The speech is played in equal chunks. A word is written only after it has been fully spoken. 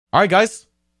All right, guys.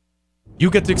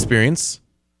 You get to experience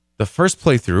the first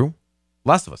playthrough,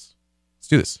 Last of Us. Let's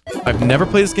do this. I've never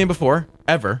played this game before,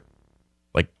 ever.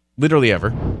 Like, literally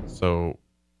ever. So,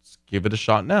 let's give it a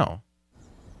shot now.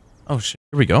 Oh, shit.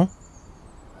 Here we go.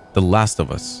 The Last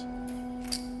of Us.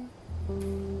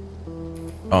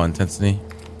 Oh, intensity.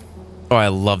 Oh, I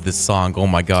love this song. Oh,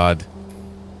 my God.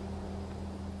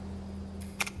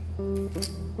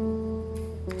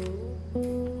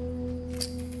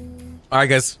 All right,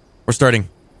 guys. We're starting.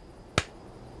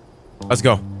 Let's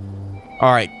go.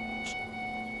 All right.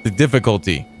 The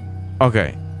difficulty.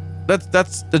 Okay.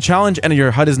 That's the challenge, and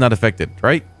your HUD is not affected,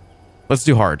 right? Let's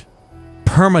do hard.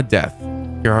 Permadeath.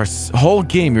 Your whole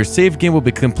game, your save game will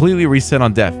be completely reset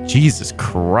on death. Jesus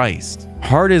Christ.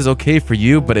 Hard is okay for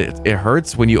you, but it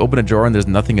hurts when you open a drawer and there's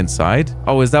nothing inside.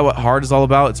 Oh, is that what hard is all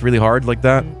about? It's really hard like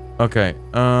that? Okay.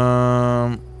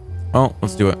 Oh,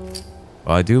 let's do it.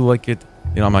 Well, I do like it.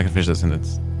 You know, I'm not gonna finish that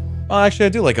sentence. Well, actually, I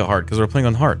do like it hard because we're playing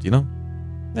on hard, you know?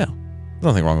 Yeah. There's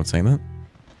nothing wrong with saying that.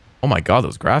 Oh my God,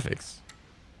 those graphics.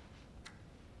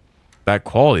 That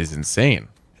quality is insane.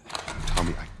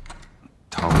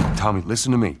 Tommy,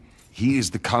 listen to me. He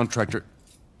is the contractor.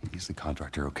 He's the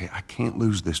contractor, okay? I can't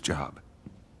lose this job.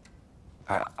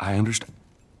 I understand.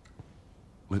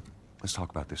 Let's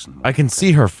talk about this in the morning. I can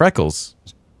see her freckles.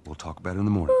 We'll talk about it in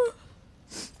the morning. All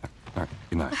right,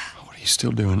 good night. What are you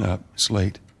still doing up? It's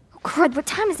late. Oh, crud, what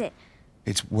time is it?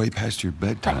 It's way past your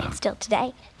bedtime. But it's still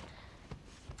today.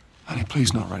 Honey,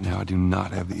 please not right now. I do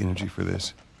not have the energy for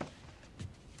this.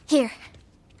 Here.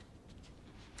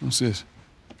 What's this?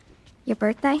 Your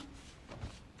birthday?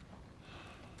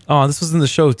 Oh, this was in the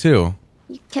show too.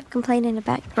 You kept complaining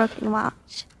about your broken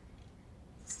watch.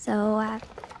 So I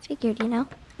figured, you know.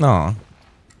 Oh.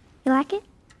 You like it?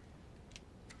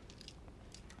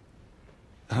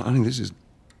 Honey, this is...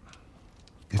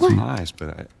 It's What? nice,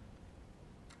 but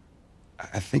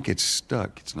I think it's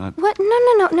stuck. It's not... What?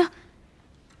 No.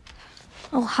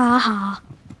 Oh, ha ha.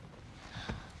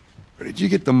 Where did you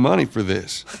get the money for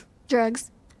this?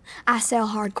 Drugs. I sell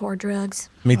hardcore drugs.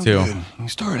 Me too. Good. You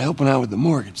started helping out with the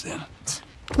mortgage then.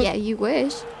 Yeah, you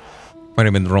wish.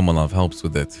 Vitamin Romanov helps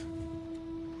with it.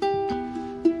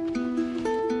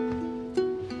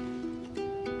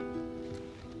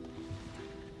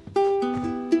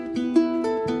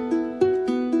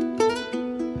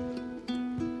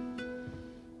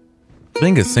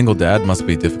 Being a single dad must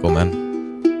be difficult, man.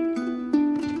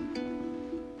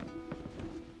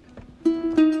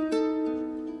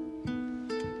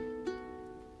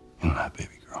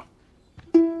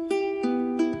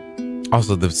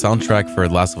 Also, the soundtrack for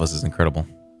Last of Us is incredible.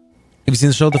 Have you seen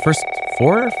the show the first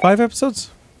 4 or 5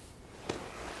 episodes?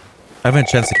 I haven't had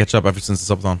a chance to catch up ever since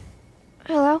the subathon.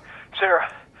 Hello? Sarah,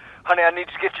 honey, I need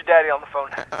to get your daddy on the phone.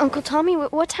 Uncle Tommy,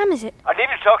 what time is it? I need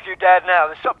to talk to your dad now.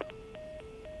 There's something...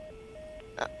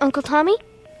 Uncle Tommy?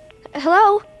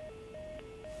 Hello?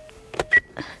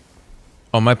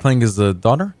 Oh, am I playing as the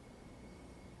daughter?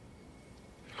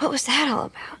 What was that all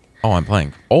about? Oh, I'm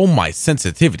playing. Oh, my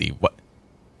sensitivity. What?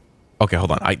 Okay,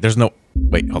 hold on. There's no...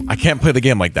 Wait, I can't play the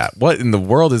game like that. What in the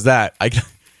world is that?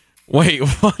 Wait,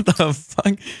 what the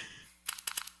fuck?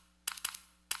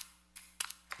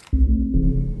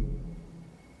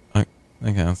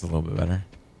 Okay, that's a little bit better.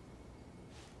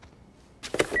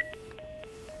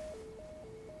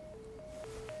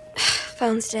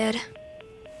 Phone's dead.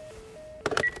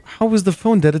 How is the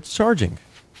phone dead? It's charging.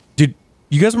 Dude,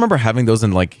 you guys remember having those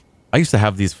in like... I used to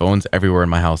have these phones everywhere in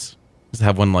my house. I used to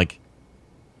have one like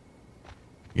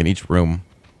in each room.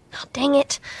 Oh, dang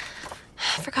it.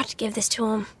 I forgot to give this to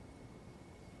him.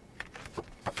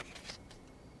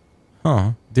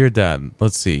 Huh. Dear Dad,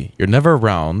 let's see. You're never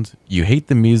around. You hate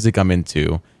the music I'm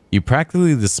into. You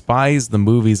practically despise the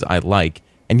movies I like.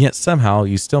 And yet somehow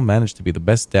you still manage to be the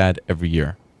best dad every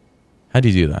year. How do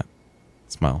you do that?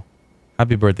 Smile.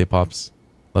 Happy birthday, Pops.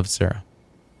 Love, Sarah.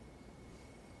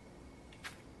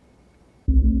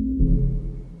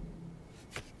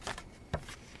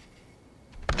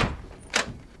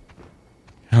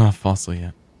 Oh, fossil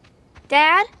yet.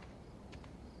 Dad?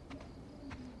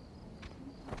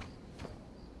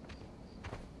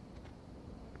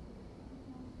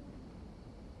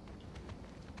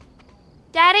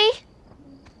 Daddy?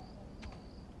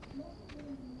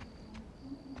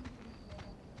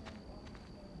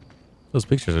 Those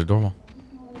pictures are adorable.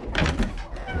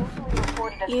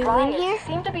 You in here?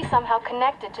 Seem to be somehow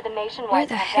connected to the nationwide Where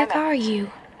the heck pandemic. are you?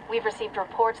 We've received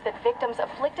reports that victims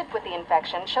afflicted with the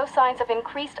infection show signs of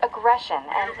increased aggression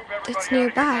and... That's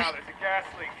nearby.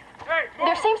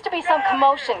 There seems to be some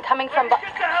commotion coming from... Get the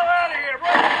hell out of here,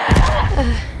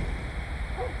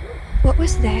 bro! What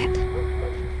was that?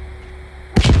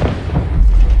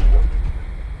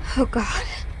 Oh, God.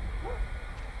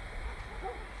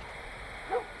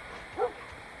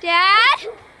 Dad?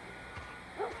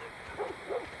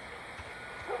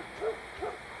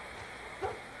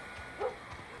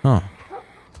 Huh.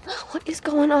 What is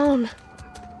going on?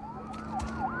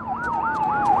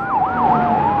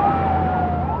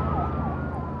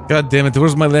 God damn it,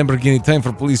 where's my Lamborghini? Time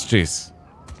for police chase.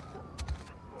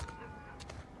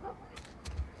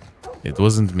 It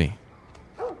wasn't me.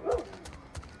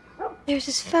 There's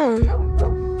his phone.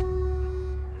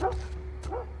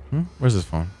 Where's his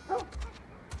phone?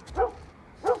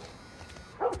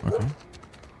 Okay.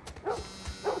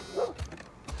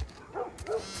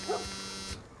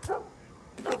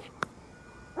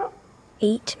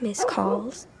 Eight missed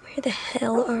calls. Where the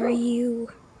hell are you?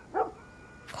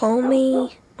 Call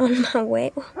me on my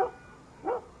way.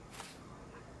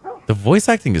 The voice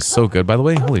acting is so good, by the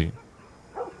way. Holy.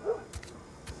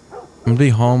 I'm gonna be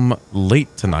home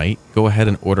late tonight. Go ahead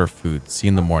and order food. See you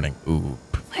in the morning. Ooh.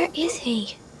 Where is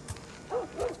he?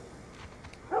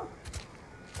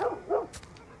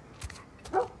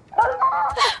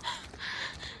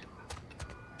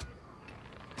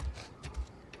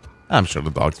 I'm sure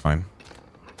the dog's fine.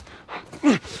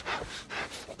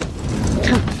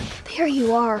 There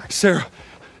you are. Sarah,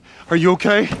 are you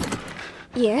okay?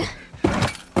 Yeah?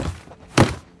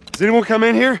 Does anyone come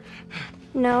in here?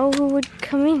 No, who would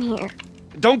come in here?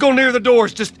 Don't go near the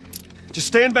doors. Just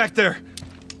stand back there.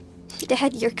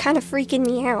 Dad, you're kind of freaking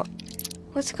me out.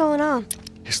 What's going on?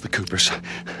 It's the Coopers.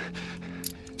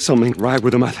 Something ain't right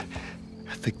with them. I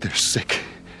think they're sick.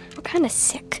 What kind of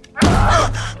sick?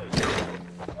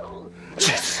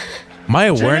 My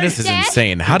awareness is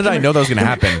insane. How did I know that was gonna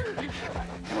happen?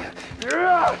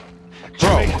 Bro,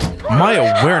 my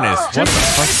awareness. What the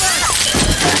fuck?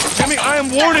 Jimmy, I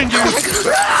am warning you.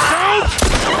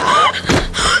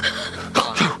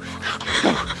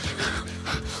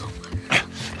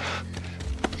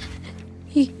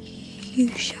 You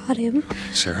shot him.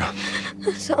 Sarah,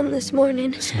 I saw him this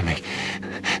morning. listen to me.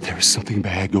 There is something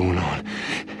bad going on.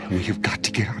 We have got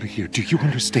to get out of here. Do you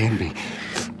understand me?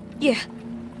 Yeah.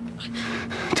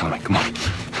 Tommy, come on.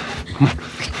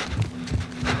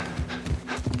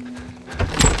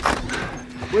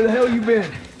 Where the hell you been?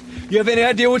 You have any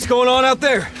idea what's going on out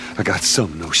there? I got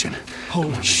some notion.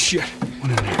 Holy shit.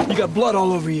 You got blood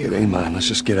all over It you. ain't mine. Let's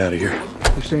just get out of here.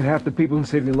 This ain't half the people in the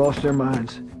city lost their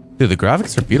minds. Dude, the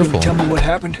graphics are beautiful. Tell me what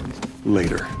happened.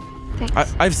 Later. I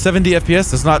have 70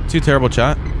 FPS. It's not too terrible,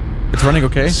 chat. It's running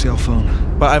okay. Cell phone.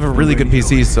 But I have a really good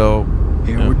PC, so...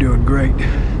 Yeah, we're doing great.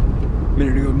 A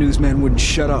minute ago, newsman wouldn't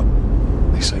shut up.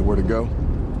 They say where to go?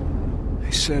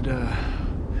 They said,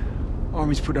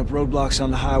 Army's put up roadblocks on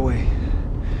the highway.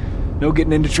 No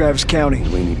getting into Travis County.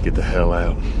 We need to get the hell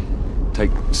out.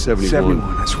 Take 71.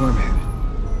 71, that's where I'm headed.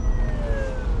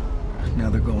 Now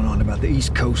they're going on about the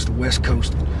East Coast, the West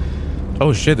Coast.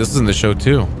 Oh shit, this is in the show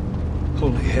too.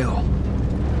 Holy hell.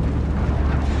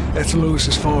 That's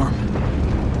Lewis's farm.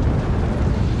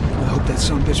 I hope that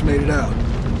son bitch made it out.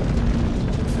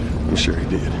 I'm sure he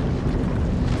did.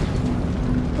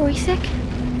 Are we sick?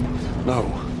 No,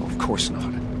 of course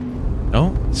not.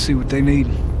 No? Let's see what they need.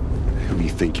 Who do you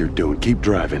think you're doing? Keep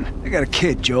driving. They got a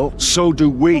kid, Joel. So do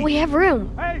we. We have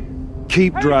room.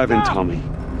 Keep driving, Tommy.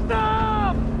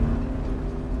 Stop!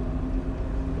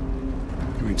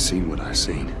 You ain't seen what I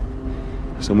seen.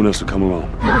 Someone else will come along.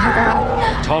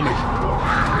 Tommy!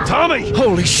 Tommy!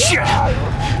 Holy shit!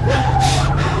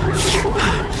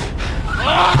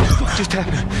 What the fuck just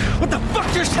happened? What the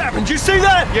fuck just happened? Did you see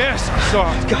that? Yes, I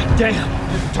saw it. God damn.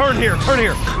 Turn here, turn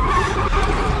here.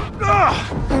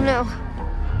 Oh no.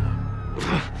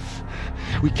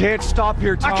 We can't stop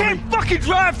here, Tommy. I can't fucking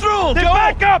drive through them, Then Joel!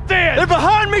 back up then! They're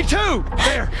behind me too!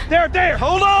 There!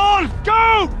 Hold on!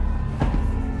 Go!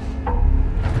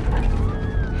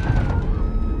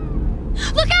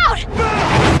 Look out!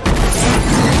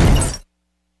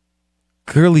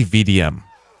 Girly VDM.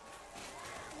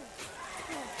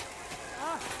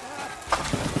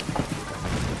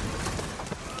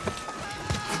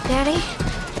 Daddy?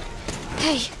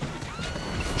 Hey.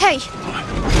 Hey!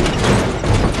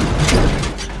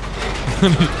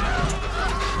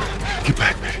 Get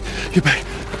back, baby. Get back.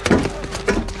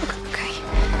 Okay.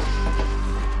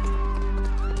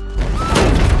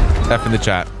 F in the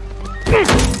chat.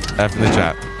 F in the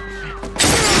chat.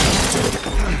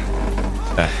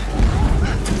 F.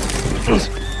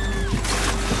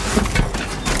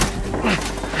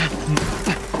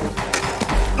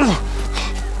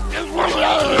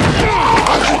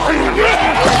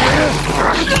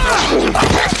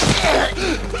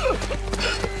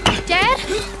 Dad?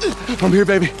 I'm here,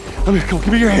 baby. I'm here. Come on,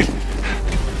 give me your hand.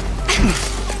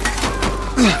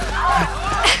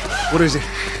 What is it?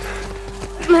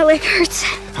 My leg hurts.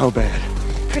 How bad?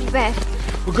 Pretty bad.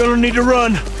 We're gonna need to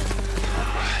run.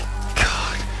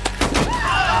 God.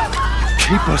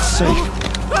 Keep us safe.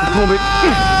 Hold it.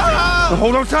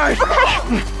 Hold on tight.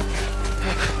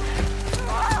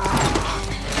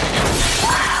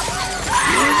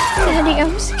 Daddy,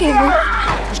 I'm scared.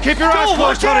 Just keep your eyes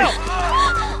closed, honey.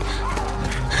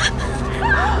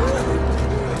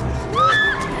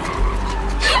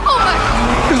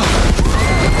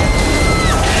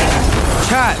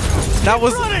 Chat, that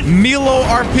was Milo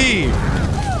RP.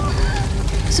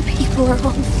 Those people are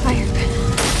on fire.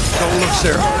 Don't look,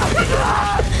 Sarah.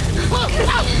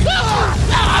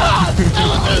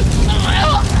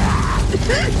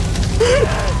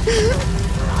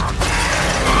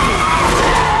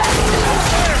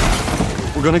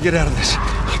 We're gonna get out of this.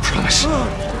 I promise.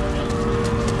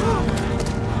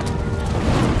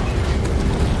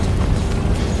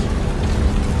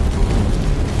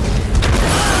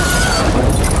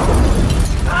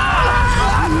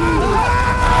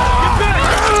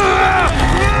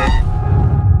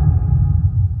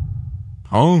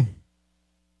 Oh,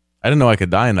 I didn't know I could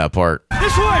die in that part.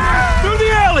 This way! Through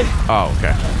the alley! Oh,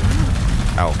 okay.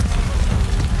 Ow.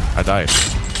 I died.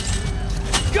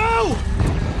 Go!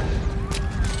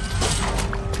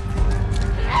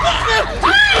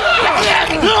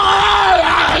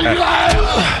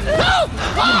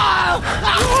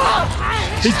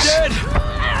 He's dead!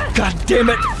 God damn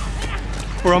it!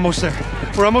 We're almost there.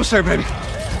 We're almost there, baby.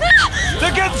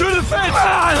 They're getting through the fence!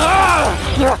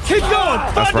 Keep going!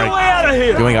 That's Find your way right. out of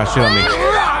here! You ain't got shit on me.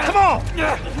 Come on!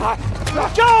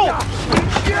 Go!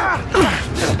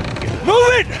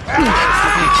 Move it!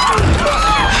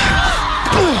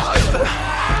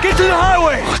 Get to the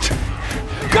highway!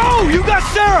 Go! You got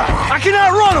Sarah! I can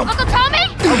outrun him! Uncle Tommy?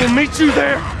 I will meet you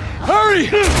there! Hurry!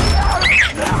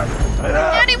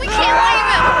 Daddy, we can't leave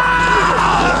him.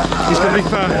 He's gonna be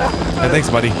fine. Hey, thanks,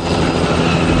 buddy.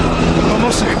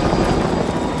 Almost there.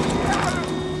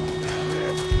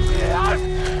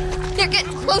 They're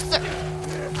getting closer.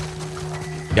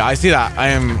 Yeah, I see that. I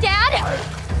am Dad?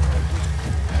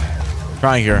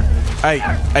 trying here. Hey,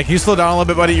 can you slow down a little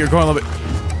bit, buddy? You're going a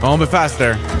little bit fast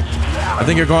there. I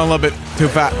think you're going a little bit too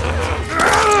fast.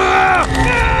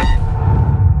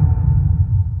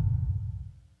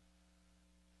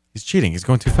 He's cheating. He's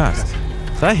going too fast.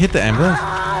 Did I hit the ambulance?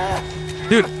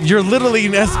 Dude, you're literally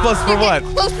in S+ for what?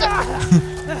 Closer.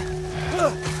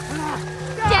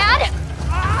 Dad?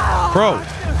 Bro,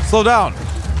 slow down.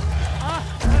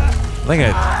 I think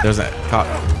there's a cop.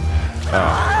 Oh,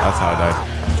 that's how I died.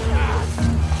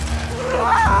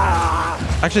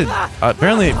 Actually,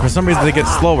 apparently, for some reason, they get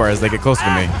slower as they get closer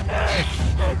to me.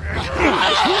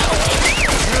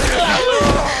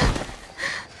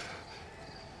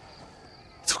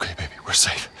 It's okay, baby. We're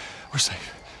safe. We're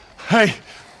safe. Hey,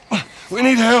 we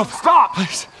need help. Stop!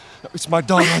 Please. It's my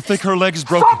daughter. I think her leg is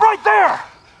broken. Stop right there!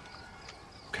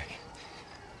 Okay.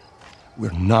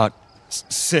 We're not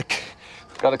sick.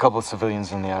 Got a couple of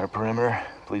civilians on the outer perimeter.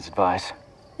 Please advise.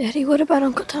 Daddy, what about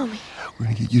Uncle Tommy? We're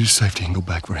gonna get you to safety and go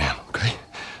back for him, okay?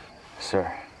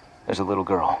 Sir, there's a little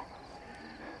girl.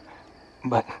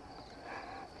 But...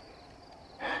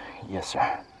 Yes,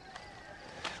 sir.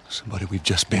 Somebody, we've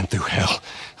just been through hell.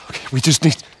 Okay, we just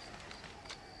need...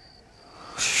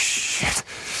 Shit.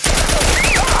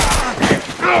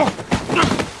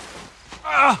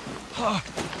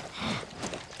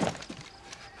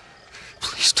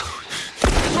 Please don't.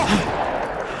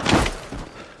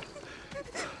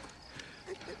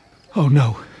 Oh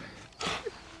no.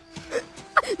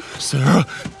 Sarah.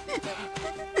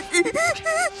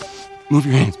 Move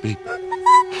your hands, baby.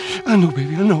 I know,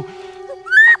 baby, I know.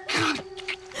 God.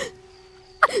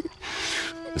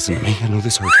 Listen to me, I know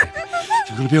this hurts, baby.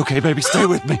 You're gonna be okay, baby. Stay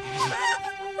with me. All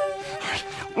right,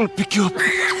 I'm gonna pick you up.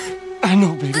 I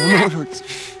know, baby, I know it hurts.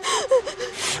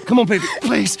 Come on, baby,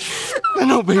 please. I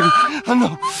know, baby, I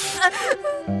know.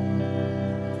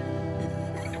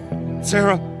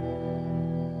 Sarah.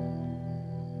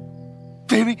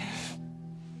 Baby.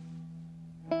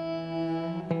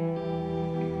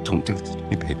 Don't do this to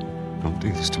me, baby. Don't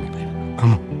do this to me, baby.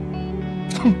 Come on.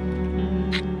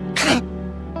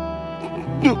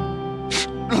 No.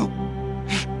 No.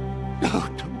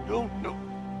 No, no.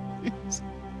 Please.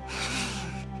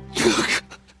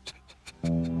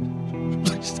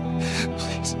 Please don't.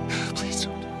 Please.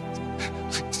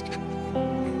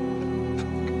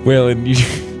 Waylon, you...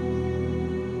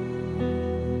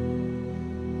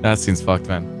 That scene's fucked,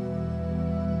 man.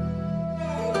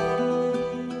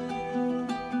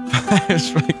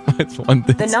 It's one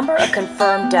thing. The number of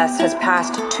confirmed deaths has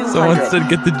passed 200. Someone said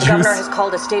get the juice. The governor has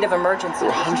called a state of emergency. There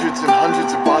are hundreds and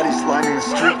hundreds of bodies lining the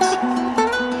streets.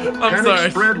 I'm sorry.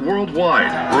 Spread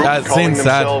worldwide. Groups That calling scene's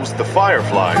sad. themselves the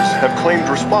Fireflies have claimed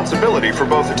responsibility for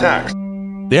both attacks.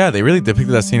 Yeah, they really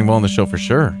depicted that scene well in the show for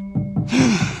sure.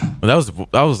 But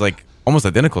that was like almost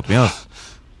identical, to be honest.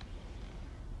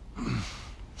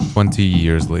 20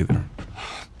 years later.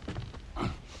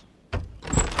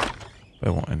 I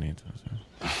won't end anytime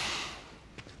soon.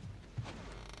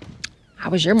 How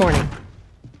was your morning?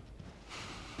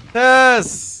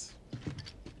 Yes.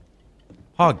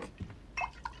 Hog.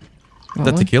 Is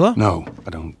that tequila? No, I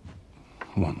don't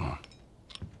want one.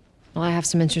 Well, I have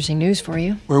some interesting news for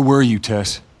you. Where were you,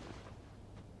 Tess?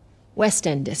 West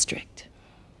End District.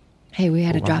 Hey, we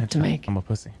had a drop to make. I'm a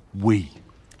pussy. We.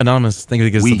 Anonymous. Think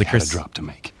it gives We something had a Chris. drop to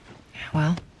make.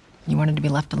 Well, you wanted to be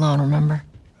left alone, remember?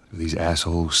 Are these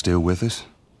assholes still with us?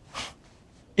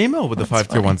 Email with the 5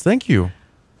 tier ones. Thank you.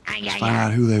 Let's find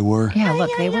out who they were. Yeah, look,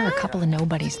 they were a couple of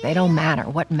nobodies. They don't matter.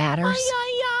 What matters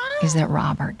is that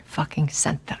Robert fucking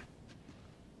sent them.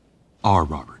 Our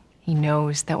Robert. He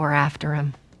knows that we're after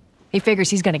him. He figures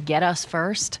he's gonna get us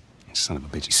first. Son of a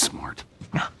bitch, he's smart.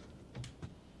 No.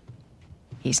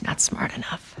 He's not smart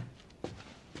enough.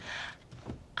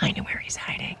 I know where he's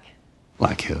hiding.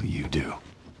 Like hell you do.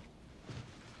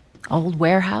 Old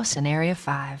warehouse in Area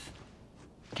 5.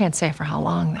 Can't say for how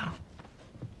long, though.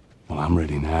 Well, I'm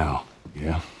ready now.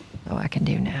 Yeah? Oh, I can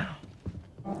do now.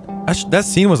 That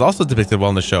scene was also depicted well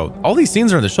in the show. All these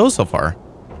scenes are in the show so far.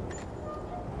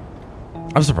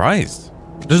 I'm surprised.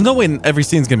 There's no way every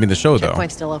scene's gonna be in the show, though.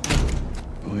 Checkpoint's still open.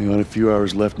 Only got a few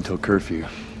hours left until curfew.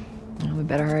 Well, we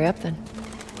better hurry up then.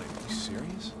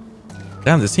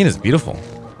 Damn, this scene is beautiful.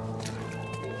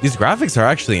 These graphics are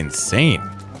actually insane.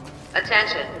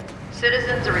 Attention.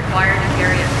 Citizens are required to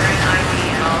carry a current ID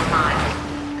at all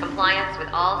times. Compliance with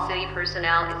all city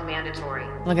personnel is mandatory.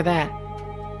 Look at that.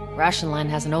 Ration line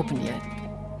hasn't opened yet.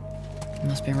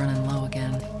 Must be running low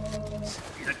again.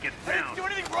 Get down. Do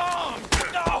anything wrong?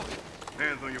 No.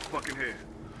 Hands on your fucking head.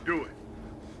 Do it.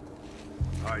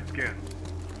 All right, scan.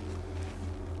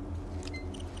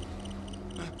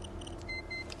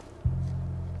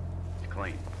 It's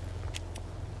clean.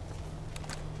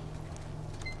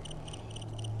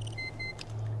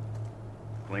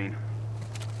 Clean.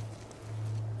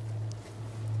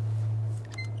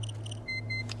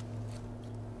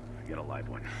 Get a live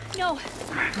one. No.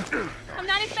 I'm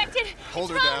not infected.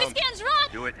 Hold it's her wrong. down. The scan's wrong.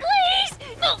 Do it. Please.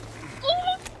 No.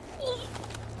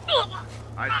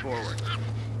 Eyes forward.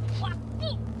 All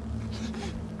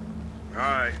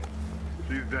right.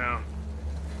 She's down.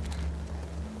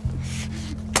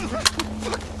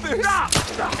 Stop!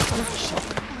 Stop!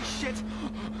 Holy shit!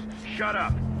 Shut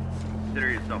up. Consider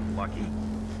yourself lucky.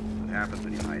 What happens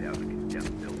when you hide out in a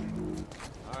condemned building?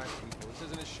 All right, people. This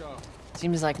isn't a show.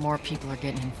 Seems like more people are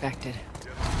getting infected.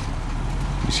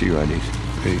 You see your IDs.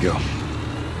 There you go.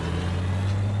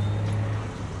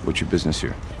 What's your business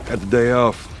here? Got the day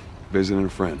off. Visiting a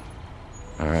friend.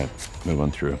 All right, move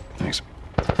on through. Thanks.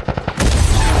 Get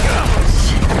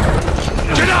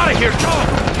out of here, Joel!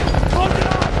 Close it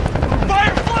up!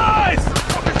 Fireflies!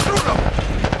 Fucking shoot them!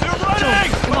 They're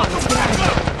running! Come on, let's get out of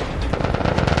here.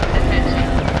 Attention.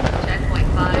 Checkpoint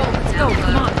 5. Let's go,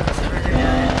 come on. Further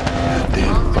down.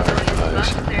 Goddamn All civilians fireflies.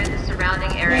 must clear the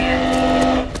surrounding area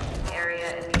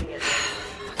immediately.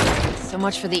 So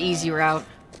much for the easy route.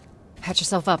 Patch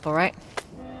yourself up, all right?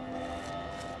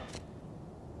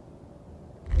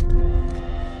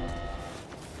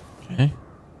 Okay.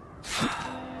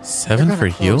 They're 7 gonna for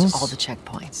close heals? all the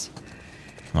checkpoints.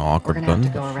 No We're awkward gonna have to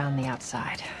button. go around the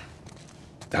outside.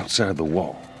 Outside the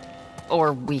wall.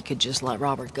 Or we could just let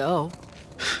Robert go.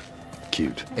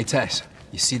 Cute. Hey, Tess,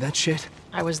 you see that shit?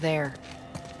 I was there.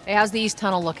 Hey, how's the east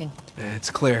tunnel looking? It's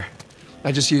clear.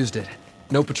 I just used it.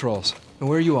 No patrols. And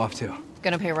where are you off to?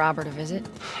 Gonna pay Robert a visit?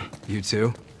 You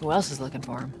too? Who else is looking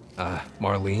for him?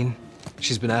 Marlene.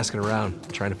 She's been asking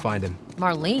around, trying to find him.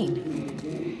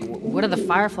 Marlene? What do the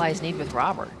Fireflies need with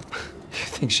Robert? You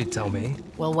think she'd tell me?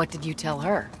 Well, what did you tell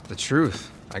her? The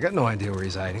truth. I got no idea where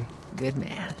he's hiding. Good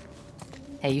man.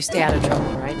 Hey, you stay out of trouble,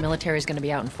 all right? Military's gonna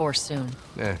be out in force soon.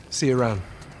 Yeah, see you around.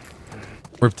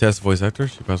 Rip Test voice actor.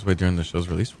 She passed away during the show's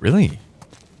release. Really?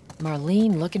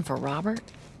 Marlene looking for Robert?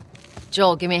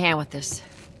 Joel, give me a hand with this.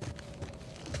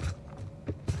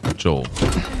 Joel.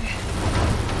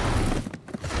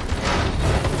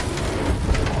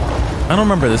 I don't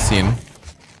remember this scene.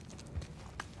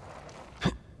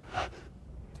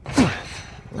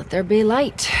 Let there be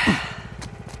light.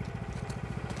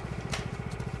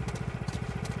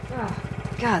 Oh,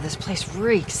 God, this place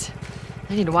reeks.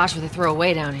 I need to watch what they throw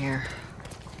away down here.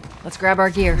 Let's grab our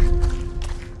gear.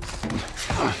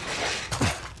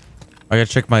 I gotta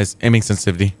check my aiming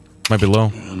sensitivity. Might be low.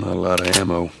 Not a lot of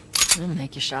ammo. I'll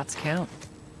make your shots count.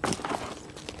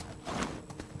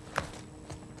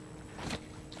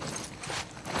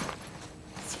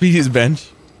 Speedy's bench.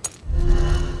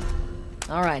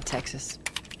 All right, Texas.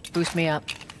 Boost me up.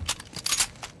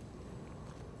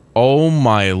 Oh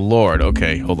my lord.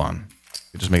 Okay, hold on.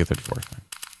 Just make it 34.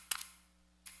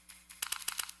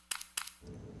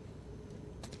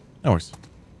 That works.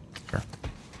 Sure.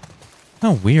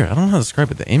 Oh, weird. I don't know how to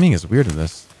describe it. The aiming is weird in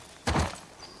this.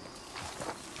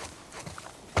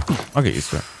 I'll get used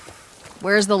to it.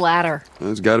 Where's the ladder?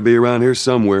 It's got to be around here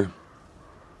somewhere.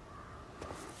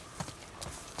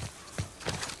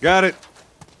 Got it.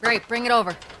 Great, bring it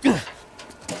over.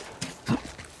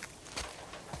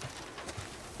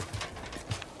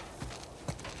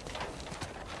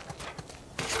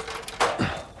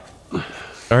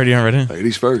 Already ready?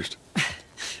 Ladies first.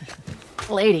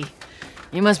 Lady,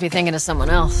 you must be thinking of someone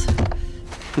else.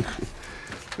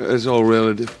 That's all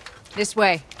relative. This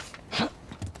way.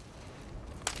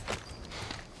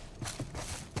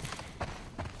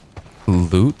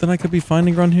 Loot that I could be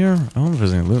finding around here? I don't know if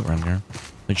there's any loot around here.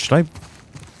 Like, should I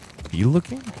be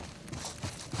looking?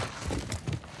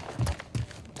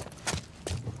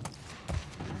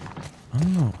 I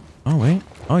don't know. Oh, wait.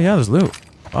 Oh, yeah, there's loot.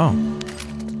 Oh.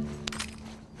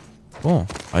 Cool.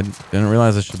 I didn't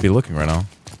realize I should be looking right now.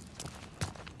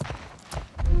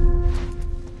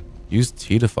 Use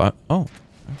T to fly. Oh.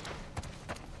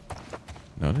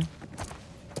 Noted.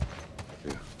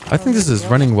 I think this is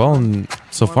running well in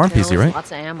so far in PC, right?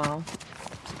 Lots of ammo,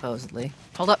 supposedly.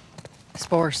 Hold up.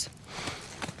 Spores.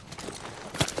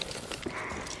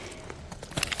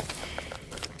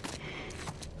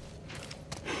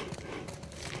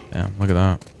 Damn, look at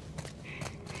that.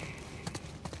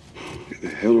 Where the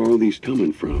hell are all these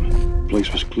coming from? The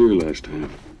place was clear last time.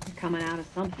 You're coming out of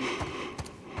something.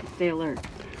 Stay alert.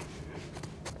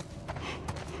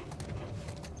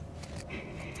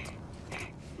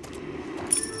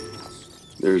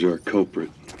 There's our culprit.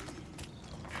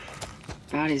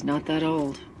 Body's not that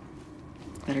old.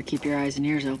 Better keep your eyes and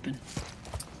ears open.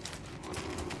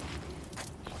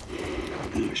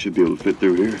 I should be able to fit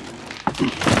through here.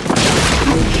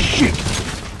 Oh, shit!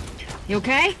 You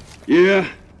okay? Yeah.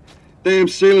 Damn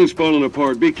ceiling's falling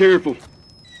apart. Be careful.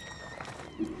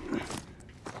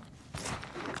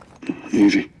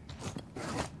 Easy.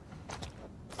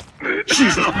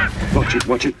 Jesus! Watch it,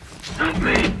 watch it. Not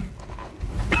me.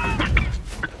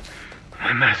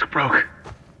 My mask broke.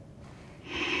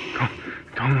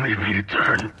 Don't leave me to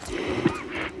turn.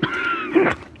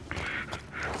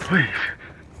 Please.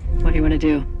 What do you want to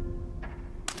do?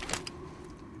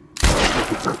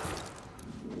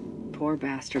 Poor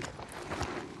bastard.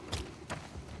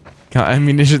 Got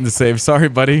ammunition to save. Sorry,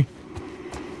 buddy.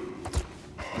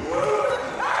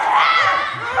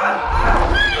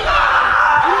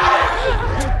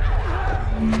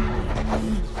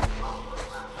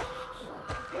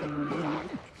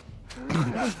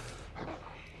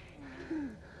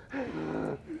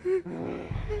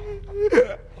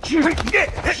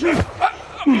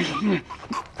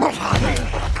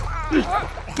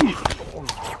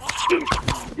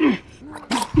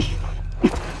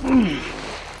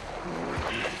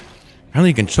 Apparently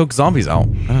you can choke zombies out.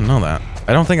 I didn't know that.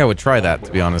 I don't think I would try that,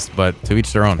 to be honest, but to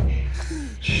each their own.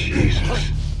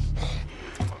 Jesus.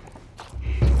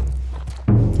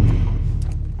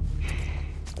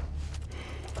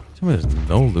 Tell me there's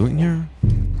no loot in here?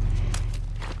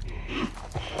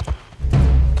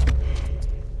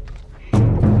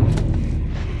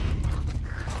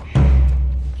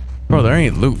 Bro, there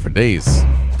ain't loot for days.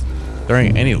 There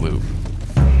ain't any loot.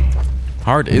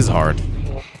 Hard is hard.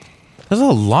 There's a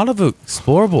lot of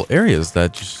explorable areas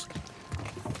that just...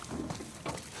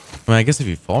 I mean, I guess if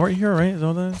you fall right here, right? Is that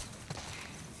what that is?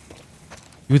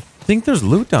 You would think there's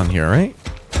loot down here, right?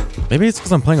 Maybe it's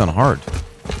because I'm playing on hard.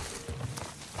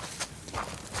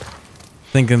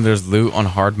 Thinking there's loot on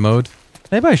hard mode.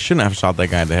 Maybe I shouldn't have shot that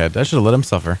guy in the head. I should have let him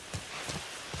suffer.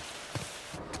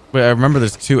 Wait, I remember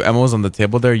there's 2 ammos on the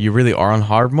table there. You really are on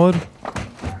hard mode?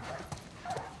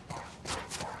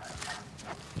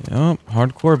 Yep,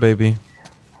 hardcore, baby.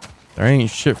 There ain't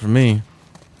shit for me.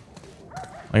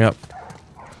 I got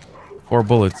 4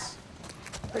 bullets.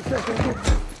 Hey,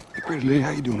 pretty lady, how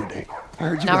you doing today? I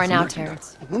heard you Not got right some now, work to do.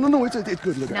 Terrence. No, it's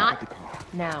good. Look, Not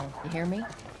now. You hear me?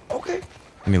 Okay.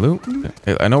 Any loot?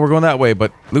 Hey, I know we're going that way,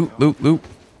 but loot.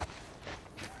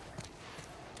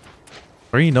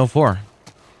 3, no 4.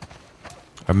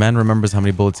 Our man remembers how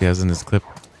many bullets he has in his clip.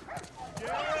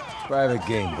 Private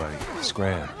game, buddy.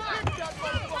 Scram.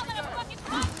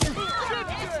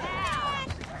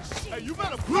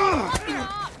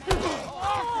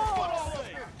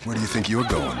 Where do you think you're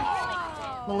going?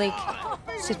 Malik,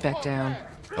 Sit back down.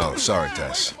 Oh, sorry,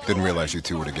 Tess. Didn't realize you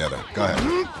two were together. Go ahead.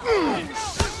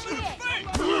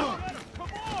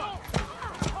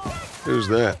 Who's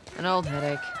that? An old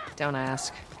headache. Don't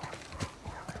ask.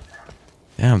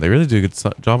 Damn, they really do a good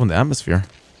job on the atmosphere.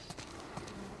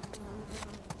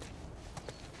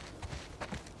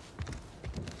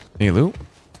 Hey, Lou.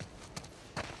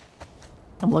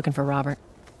 I'm looking for Robert.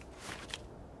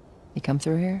 You come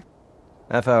through here?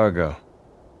 Half hour ago.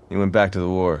 He went back to the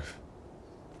wharf.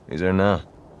 He's there now.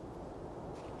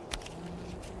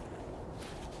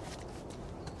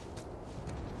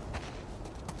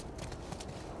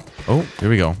 Oh, here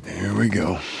we go. Here we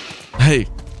go. Hey.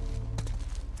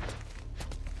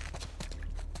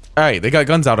 Alright, they got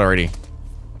guns out already.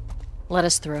 Let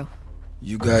us through.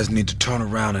 You guys need to turn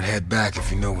around and head back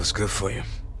if you know what's good for you.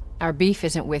 Our beef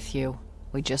isn't with you.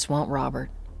 We just want Robert.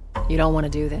 You don't want to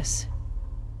do this.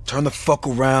 Turn the fuck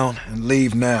around and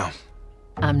leave now.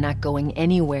 I'm not going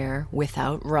anywhere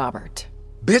without Robert.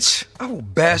 Bitch, I will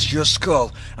bash your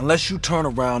skull unless you turn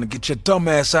around and get your dumb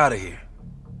ass out of here.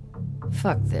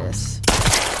 Fuck this.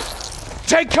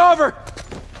 Take cover!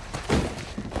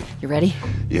 You ready?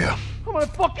 Yeah. I'm gonna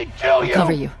fucking kill you! I'll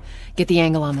cover you. Get the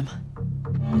angle on them.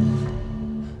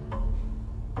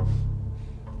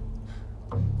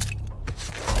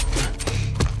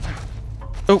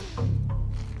 Oh.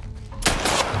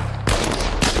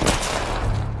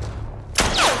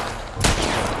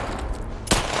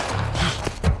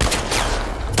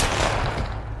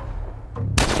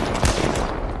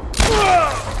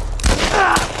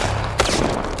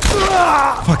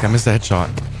 Fuck, I missed the headshot.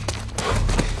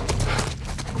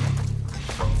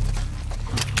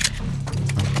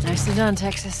 Nicely done,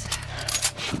 Texas.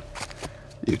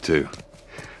 You too.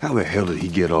 How the hell did he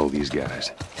get all these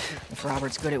guys? If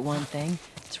Robert's good at one thing,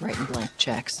 it's writing blank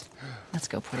checks. Let's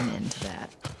go put an end to that.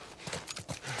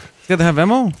 It's good to have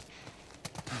ammo.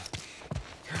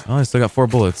 Oh, I still got 4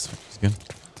 bullets. It's good.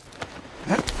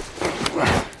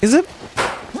 Is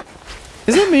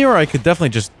it me, or I could definitely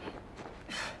just...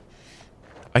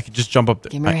 I could just jump up there.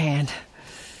 Give me your hand.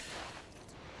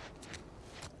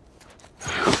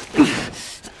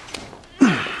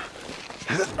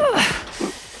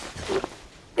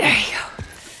 There you go.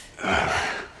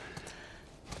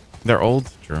 They're old?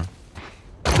 True.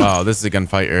 Wow, this is a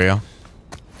gunfight area.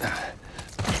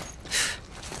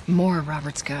 More of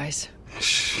Robert's guys.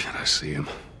 Shit, I see him.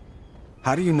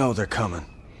 How do you know they're coming?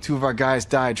 2 of our guys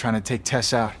died trying to take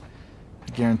Tess out. I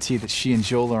guarantee that she and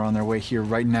Joel are on their way here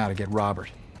right now to get Robert.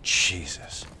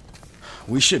 Jesus.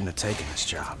 We shouldn't have taken this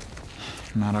job.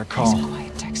 Not our call. Nice and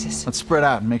quiet, Texas. Let's spread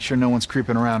out and make sure no one's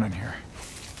creeping around in here.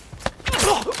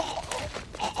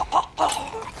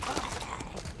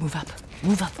 Move up.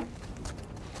 Move up.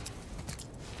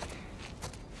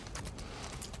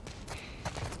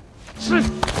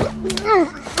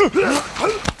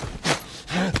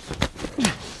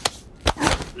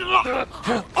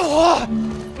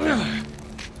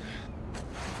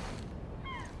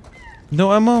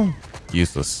 No ammo?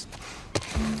 Useless.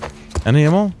 Any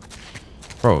ammo?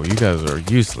 Bro, you guys are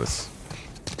useless.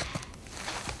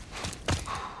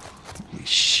 Holy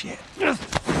shit.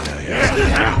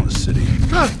 Yeah, in the city.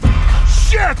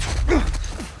 Shit!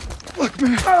 Look,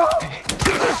 man.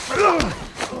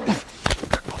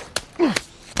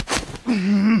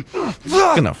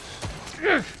 Good enough.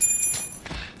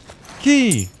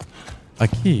 Key. A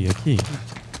key, a key.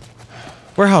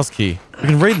 Warehouse key. We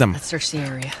can raid them. Let's search the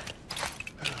area.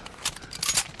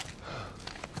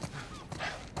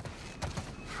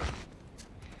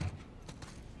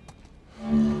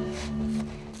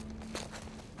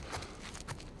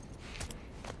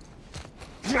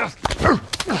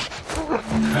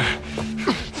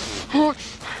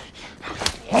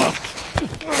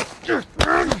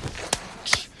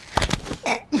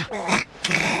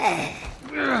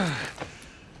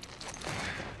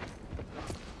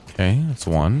 Okay, that's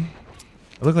one.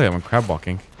 I look like I'm crab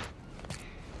walking.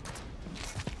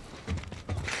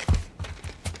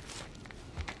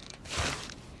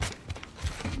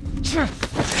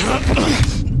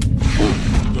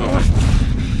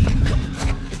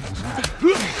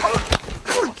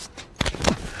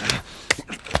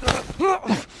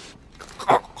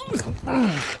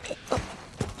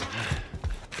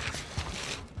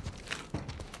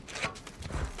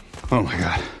 Oh my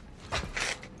god.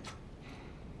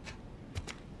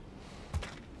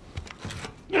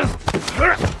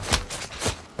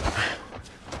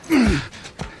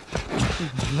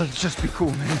 Let's just be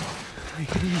cool, man.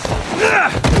 Take it easy.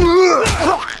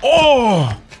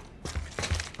 Oh!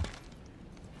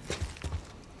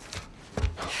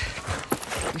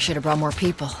 We should have brought more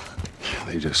people.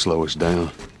 They just slow us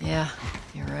down. Yeah,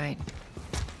 you're right.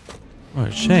 Oh,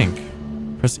 shank.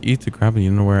 Press E to grab an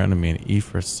unaware enemy and E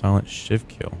for a silent shift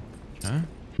kill. Huh?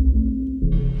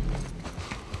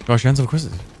 Gosh, hands of course.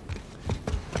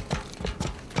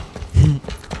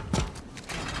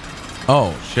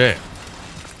 Oh shit.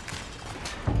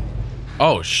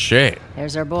 Oh shit.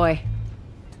 There's our boy.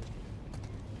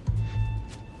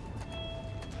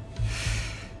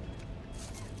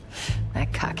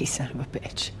 That cocky son of a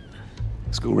bitch.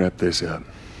 Let's go wrap this up.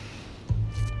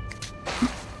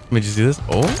 Did you see this?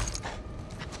 Oh?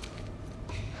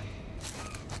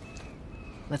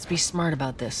 Let's be smart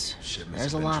about this. Shipments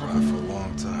There's a have lot been of dry them. for a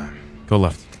long time. Go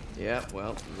left. Yeah,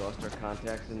 well, we lost our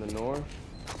contacts in the north.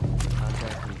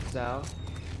 Contacts in the south.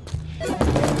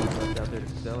 Left out there to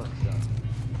sell us stuff.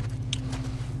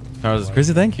 That was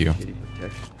crazy. Thank you. Shitty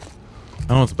protection. I don't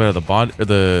know what's better,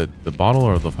 the bottle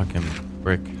or the fucking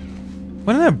brick.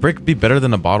 Wouldn't that brick be better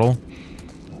than a bottle?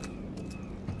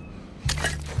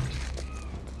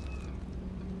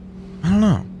 I don't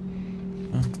know.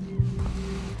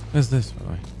 What is this, by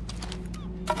the way?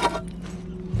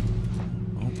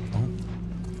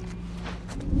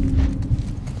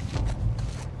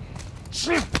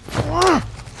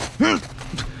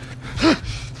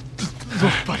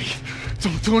 Look, buddy.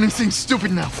 Don't do anything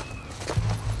stupid now.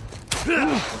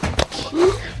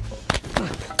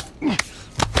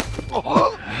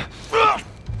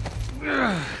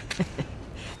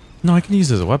 No, I can use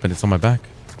it as a weapon. It's on my back.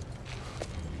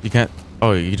 You can't.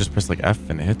 Oh, you just press like F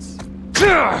and it hits.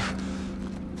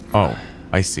 Oh,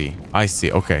 I see. I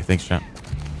see. Okay, thanks, chat.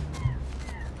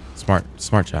 Smart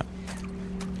chat.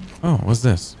 Oh, what's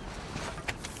this?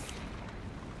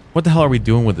 What the hell are we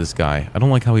doing with this guy? I don't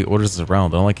like how he orders us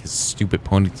around. I don't like his stupid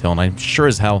ponytail, and I'm sure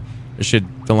as hell this shit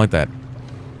don't like that.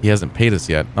 He hasn't paid us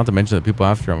yet. Not to mention the people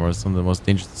after him are some of the most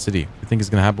dangerous in the city. I think it's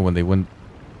gonna happen when they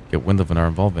get wind of our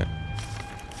involvement.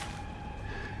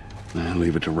 I'll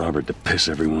leave it to Robert to piss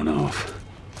everyone off.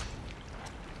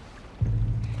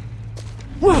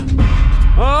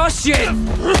 Oh, shit!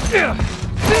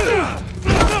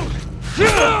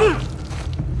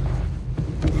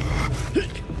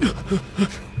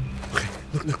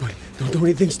 Look, buddy. Don't do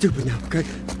anything stupid now, okay?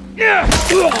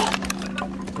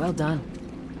 Well done.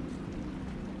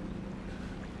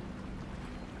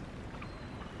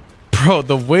 Bro,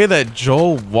 the way that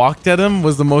Joel walked at him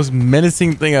was the most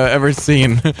menacing thing I've ever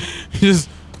seen. He just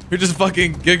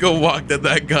fucking giggle walked at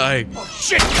that guy. Oh,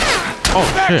 shit! Oh,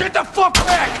 back, shit. Get the fuck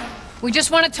back! We just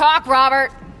want to talk,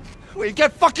 Robert. We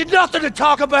got fucking nothing to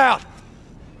talk about!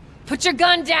 Put your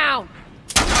gun down.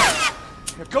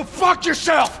 Go fuck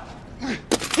yourself!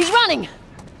 He's running.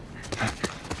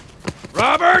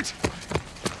 Robert!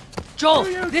 Joel,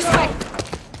 this way.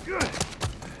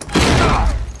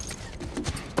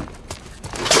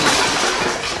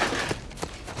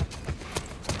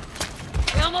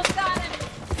 We almost got him.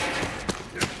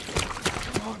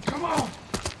 Come on!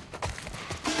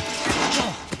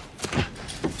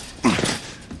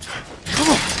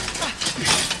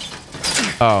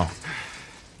 Oh,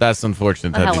 that's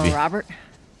unfortunate. Oh, hello, WB. Robert.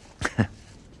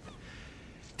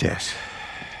 Tess.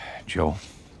 Joel.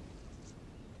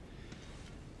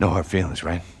 No hard feelings,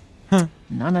 right? Huh.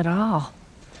 None at all.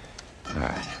 All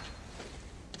right.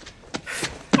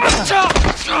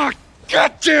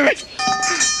 God damn it!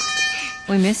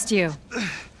 We missed you.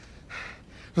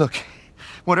 Look,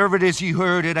 whatever it is you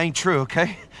heard, it ain't true,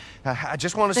 okay? I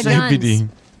just want to The say... guns.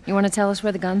 You want to tell us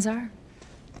where the guns are?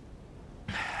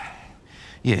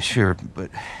 Yeah, sure, but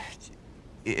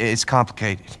it's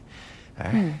complicated.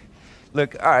 All right?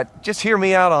 Look, all right, just hear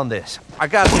me out on this. I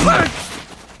got...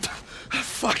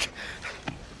 Fuck.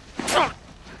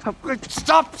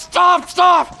 Stop!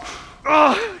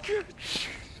 Oh.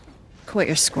 Quit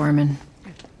your squirming.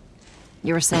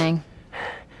 You were saying?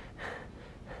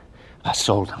 I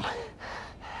sold them.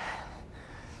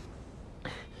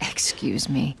 Excuse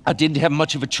me. I didn't have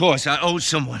much of a choice. I owed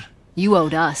someone. You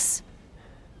owed us.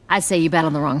 I'd say you bet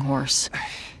on the wrong horse.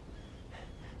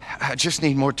 I just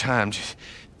need more time. Just,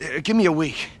 give me a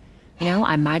week. You know,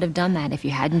 I might have done that if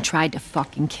you hadn't tried to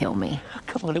fucking kill me.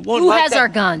 Come on, it won't Who like has that. our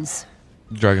guns?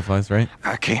 Dragonflies, right?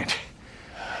 I can't.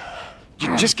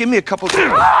 Just give me a couple... Who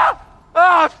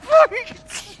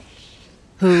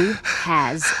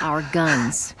has our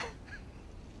guns?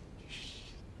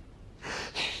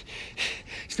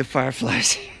 It's the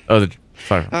Fireflies. Oh, the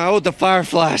fire. I owed the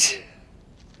Fireflies.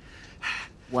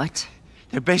 What?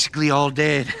 They're basically all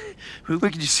dead. We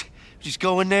could just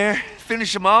go in there,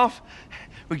 finish them off.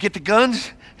 We get the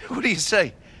guns. What do you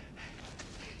say?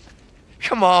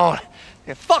 Come on.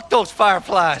 Yeah, fuck those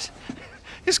Fireflies.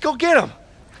 Let's go get them.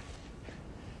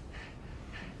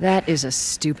 That is a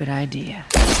stupid idea.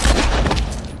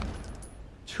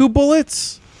 2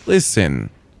 bullets? Listen,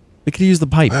 we could use the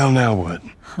pipe. Well, now what?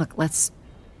 Look, let's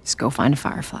just go find a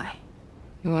firefly.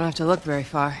 You won't have to look very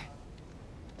far.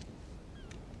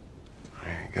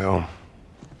 There you go.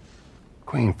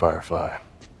 Queen Firefly.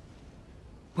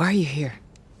 Why are you here?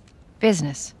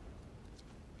 Business.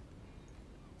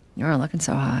 You aren't looking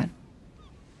so hot.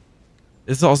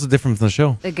 This is also different from the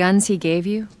show. The guns he gave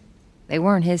you, they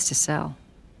weren't his to sell.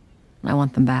 I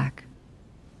want them back.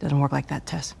 Doesn't work like that,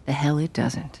 Tess. The hell it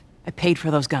doesn't. I paid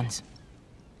for those guns.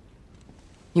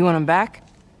 You want them back?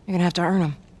 You're gonna have to earn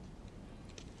them.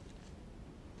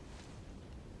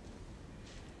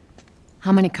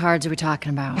 How many cards are we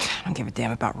talking about? I don't give a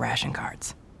damn about ration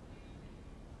cards.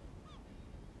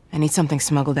 I need something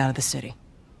smuggled out of the city.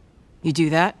 You do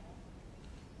that,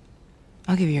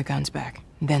 I'll give you your guns back,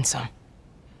 and then some.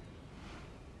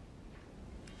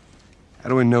 How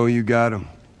do we know you got them?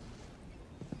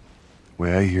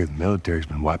 Well, I hear the military's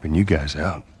been wiping you guys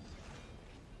out.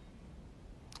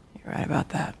 You're right about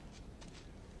that.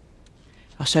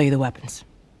 I'll show you the weapons.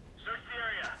 Search the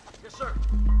area. Yes, sir.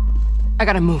 I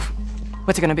gotta move.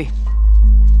 What's it gonna be?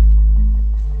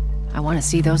 I want to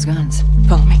see those guns.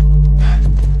 Follow me.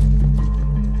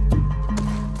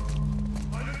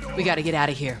 We gotta get out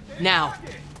of here. Now.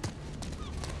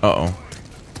 Uh-oh.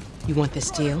 You want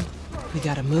this deal? We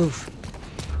gotta move.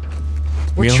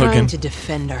 We're Real trying hooking. to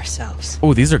defend ourselves.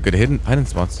 Oh, these are good hiding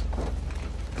spots.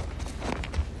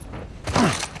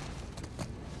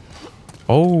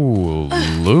 Oh,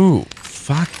 loot.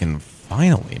 Fucking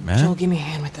finally, man. Joel, give me a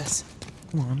hand with this.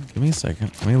 Come on, give me a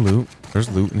second. Let me loot. There's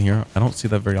loot in here. I don't see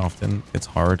that very often. It's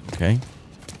hard, okay?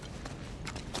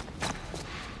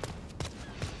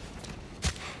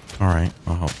 Alright,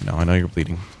 I'll help you now. I know you're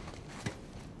bleeding.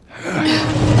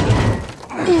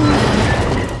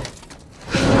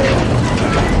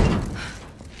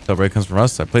 Celebrate comes from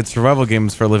us. I played survival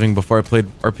games for a living before I played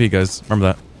RP, guys. Remember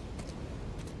that.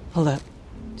 Hold up.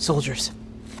 Soldiers.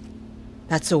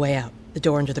 That's the way out. The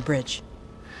door under the bridge.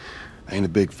 I ain't a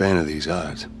big fan of these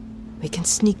odds. We can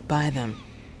sneak by them,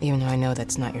 even though I know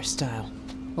that's not your style.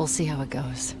 We'll see how it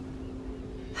goes.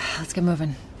 Let's get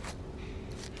moving.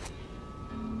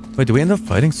 Wait, do we end up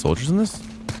fighting soldiers in this?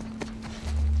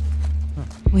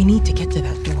 We need to get to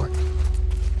that door.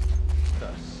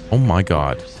 Oh my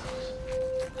god.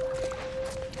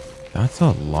 That's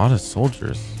a lot of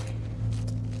soldiers.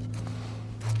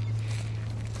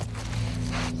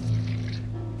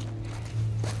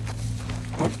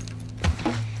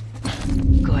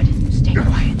 Good. Stay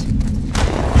quiet.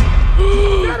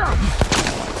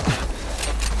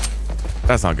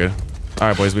 That's not good.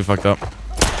 Alright, boys, we fucked up.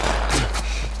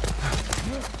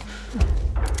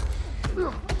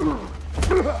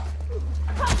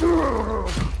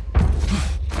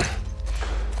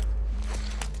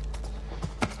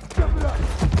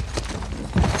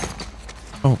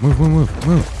 Oh,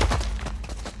 move.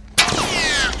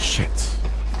 Shit.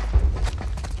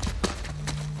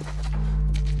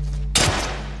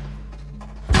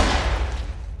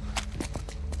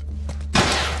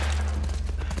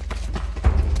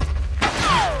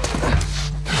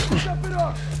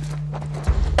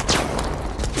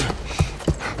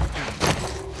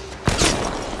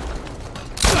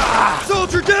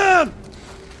 Soldier down!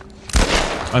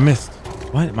 I missed.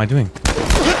 What am I doing?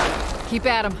 Keep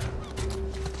at him.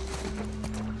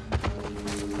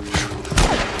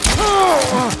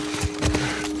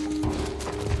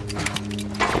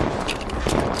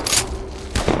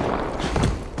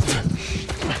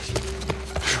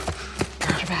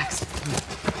 Got your backs.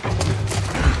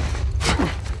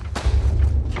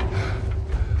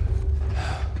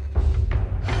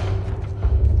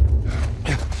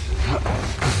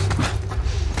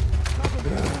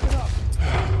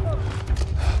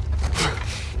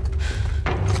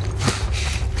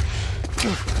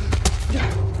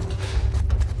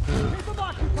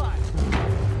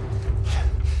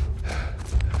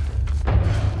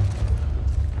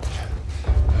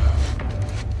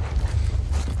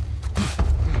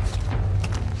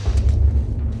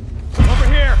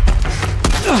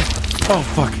 Oh,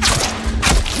 fuck.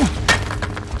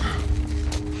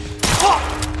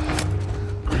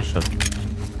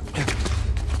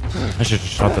 I should have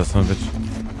shot that son of a bitch.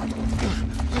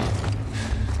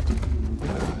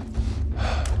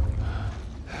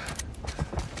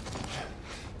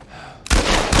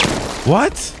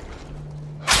 What?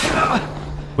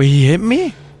 Wait, he hit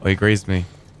me? Oh, he grazed me.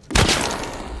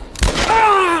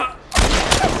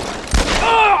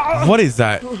 What is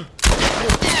that?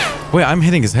 Wait, I'm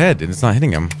hitting his head and it's not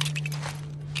hitting him.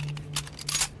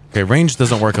 Okay, range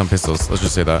doesn't work on pistols. Let's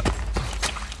just say that.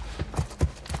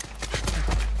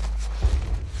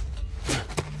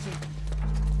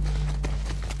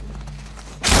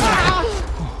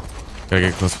 Gotta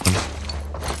get close to them.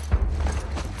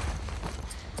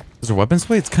 Is there weapons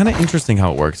play? It's kind of interesting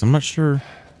how it works. I'm not sure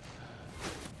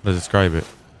how to describe it.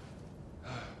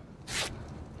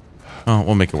 Oh,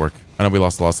 we'll make it work. I know we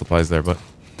lost a lot of supplies there, but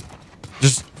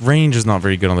just range is not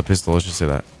very good on the pistol. Let's just say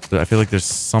that. I feel like there's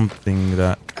something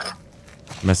that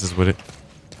messes with it.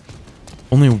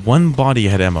 Only one body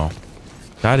had ammo.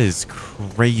 That is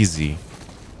crazy.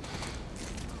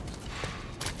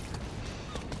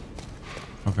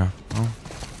 Okay. Oh.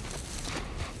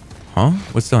 Huh?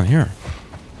 What's down here?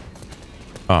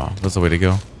 Oh, that's the way to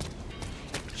go.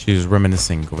 She was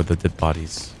reminiscing over the dead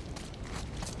bodies.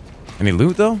 Any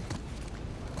loot though?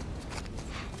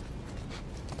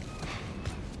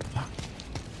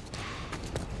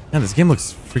 Man, this game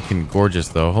looks freaking gorgeous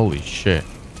though. Holy shit.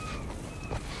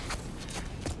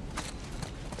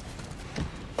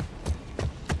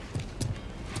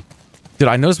 Dude,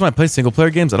 I notice when I play single player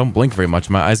games, I don't blink very much.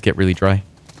 My eyes get really dry.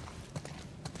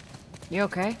 You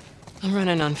okay? I'm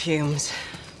running on fumes,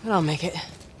 but I'll make it.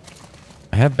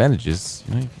 I have bandages.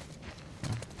 You know,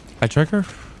 eye tracker?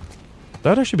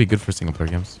 That would actually be good for single player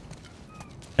games.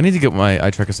 I need to get my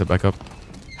eye tracker set back up.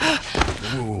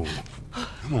 Whoa.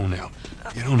 Come on now.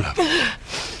 Get on up.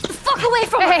 Fuck away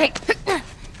from her! Hey!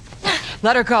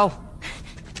 Let her go.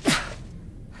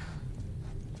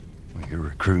 Well, you're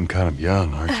recruiting kind of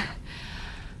young, aren't you?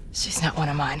 She's not one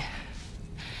of mine.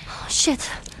 Oh, shit.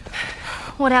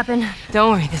 What happened?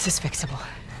 Don't worry, this is fixable.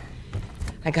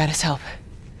 I got his help.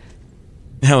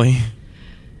 Ellie.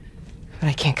 But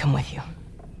I can't come with you.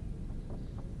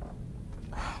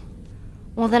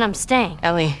 Well, then I'm staying.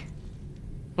 Ellie,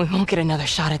 we won't get another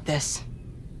shot at this.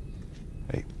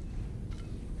 Hey,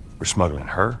 we're smuggling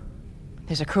her?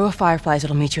 There's a crew of Fireflies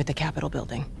that'll meet you at the Capitol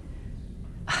building.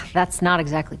 That's not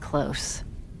exactly close.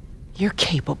 You're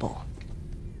capable.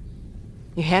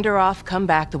 You hand her off, come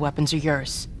back, the weapons are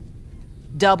yours.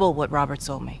 Double what Robert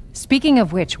sold me. Speaking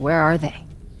of which, where are they?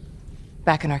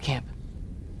 Back in our camp.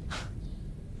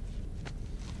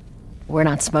 We're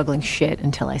not smuggling shit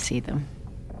until I see them.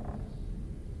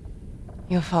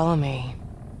 You'll follow me.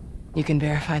 You can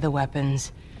verify the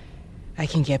weapons. I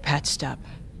can get patched up.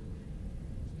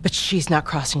 But she's not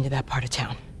crossing to that part of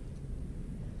town.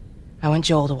 I want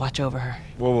Joel to watch over her.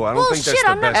 Whoa, I don't think that's shit,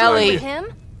 the I'm not best going idea. with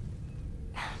him.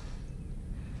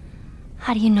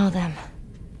 How do you know them?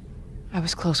 I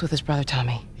was close with his brother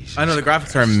Tommy. I know the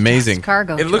graphics are amazing.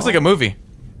 Cargo, it looks Joel. like a movie.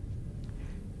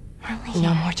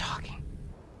 No more talking.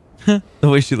 The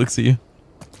way she looks at you.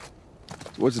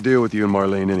 What's the deal with you and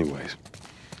Marlene anyways?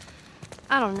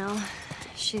 I don't know.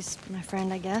 She's my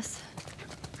friend, I guess.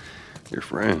 Your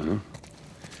friend,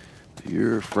 huh?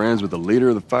 You're friends with the leader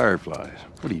of the Fireflies.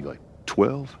 What are you, like,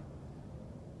 12?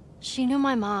 She knew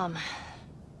my mom,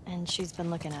 and she's been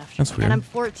looking after That's me. weird. And I'm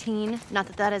 14. Not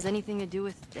that that has anything to do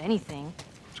with anything.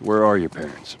 So where are your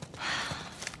parents?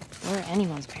 Or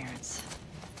anyone's parents.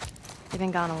 They've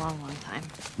been gone a long, long time.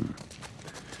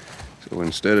 So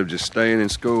instead of just staying in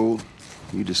school,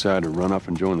 you decide to run off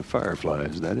and join the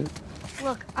Fireflies, is that it?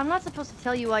 Look, I'm not supposed to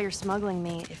tell you why you're smuggling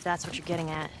me, if that's what you're getting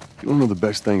at. You wanna know the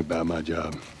best thing about my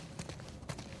job?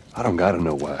 I don't gotta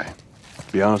know why.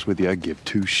 To be honest with you, I give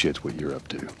two shits what you're up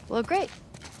to. Well, great.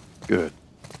 Good.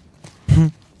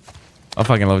 I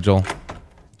fucking love Joel.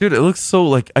 Dude, it looks so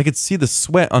like I could see the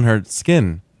sweat on her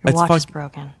skin. Your watch is fuck-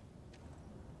 broken.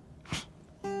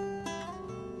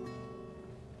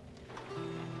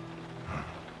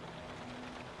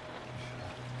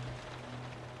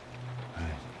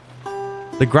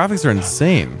 The graphics are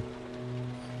insane.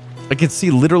 I could see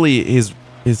literally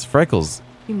his freckles.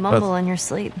 You mumble in your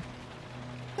sleep.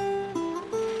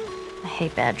 I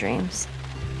hate bad dreams.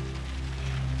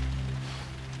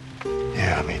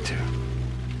 Yeah, me too.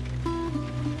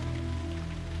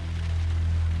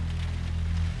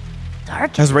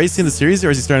 Dark? Has Ray seen the series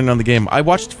or is he starting on the game? I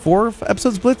watched 4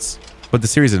 episodes Blitz, but the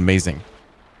series is amazing.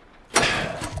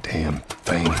 Damn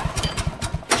thing.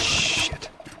 Shit.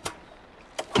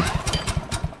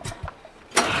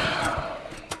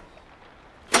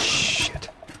 Shit.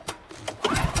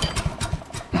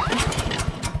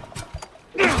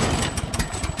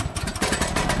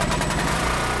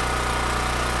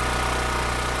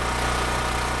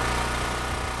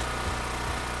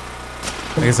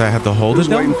 I guess I have to hold Who's it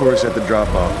down? waiting for us at the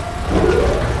drop-off?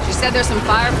 She said there's some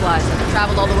Fireflies that have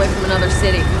traveled all the way from another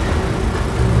city.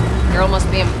 Girl must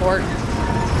be important.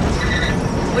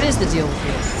 What is the deal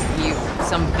with you? You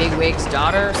some bigwig's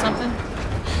daughter or something?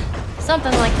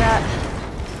 Something like that.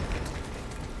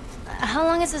 How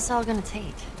long is this all gonna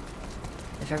take?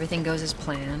 If everything goes as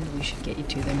planned, we should get you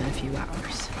to them in a few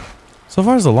hours. So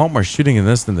far, there's a lot more shooting in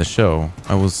this than the show,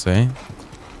 I will say.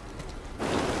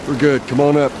 We're good. Come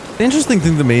on up. The interesting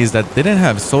thing to me is that they didn't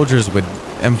have soldiers with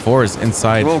M4s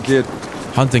inside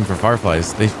hunting for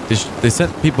fireflies. They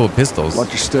sent people with pistols. Watch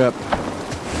your step.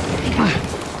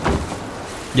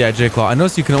 Yeah, J-Claw. I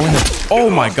noticed you can only have... Oh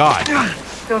my god!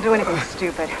 Don't do anything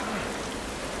stupid.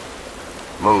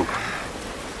 Move.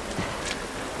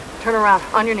 Turn around,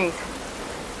 on your knees.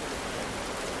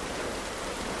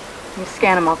 You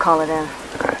scan him, I'll call it in.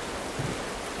 Alright.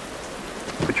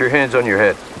 Put your hands on your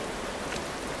head.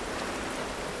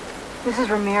 This is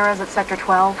Ramirez at Sector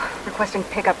 12, requesting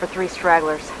pickup for 3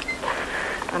 stragglers.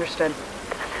 Understood.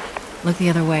 Look the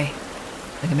other way.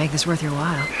 We can make this worth your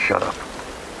while. Shut up.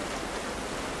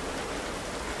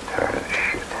 Tired of this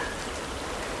shit.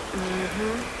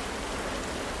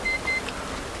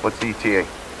 What's the ETA?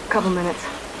 Couple minutes.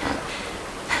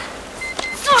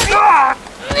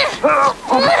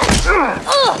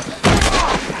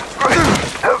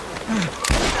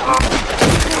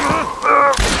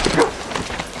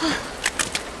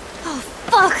 Oh,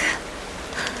 fuck.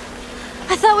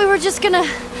 I thought we were just gonna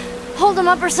hold him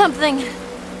up or something.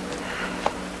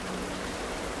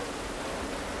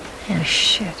 Oh,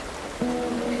 shit.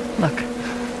 Look.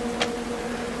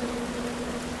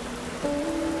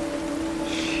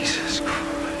 Jesus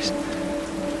Christ.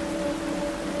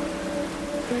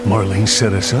 Marlene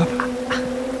set us up?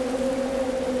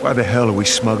 Why the hell are we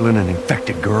smuggling an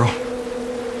infected girl?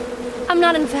 I'm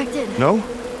not infected. No?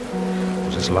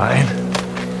 Just lying?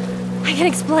 I can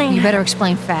explain. You better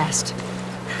explain fast.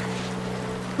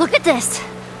 Look at this.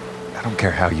 I don't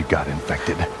care how you got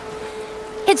infected.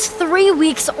 It's 3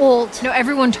 weeks old. No,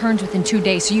 everyone turns within 2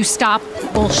 days, so you stop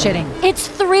bullshitting. It's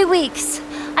 3 weeks.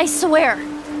 I swear.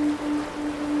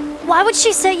 Why would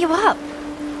she set you up?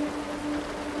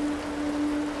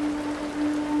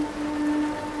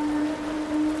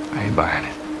 I ain't buying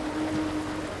it.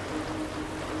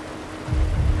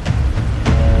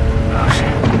 Oh,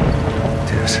 shit.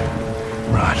 Tess,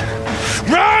 run.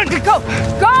 Run! Go!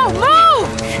 Go! Move!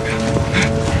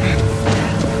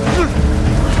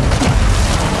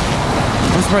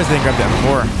 I'm surprised they didn't grab that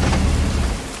before.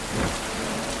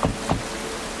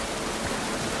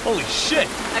 Holy shit!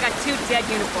 I got 2 dead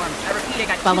uniforms. I repeat, I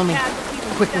got Follow 2 me. casualties in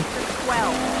Quickly. Sector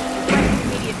 12. Request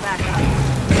immediate backup.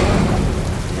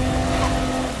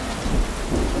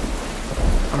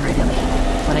 All right, Ellie.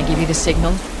 When I give you the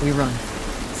signal, we run.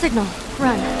 Signal.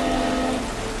 Run.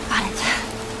 Got it.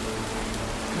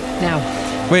 Now,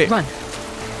 Wait. run.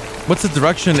 What's the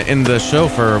direction in the show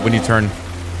for when you turn?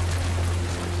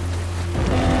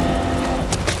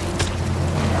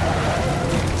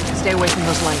 Stay away from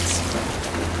those lights.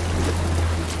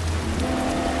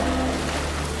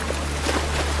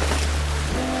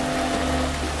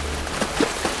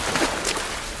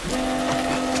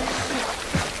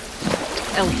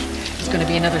 Ellie, it's gonna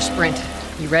be another sprint.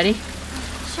 You ready?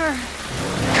 Sure.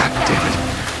 God damn it.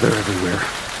 They're everywhere.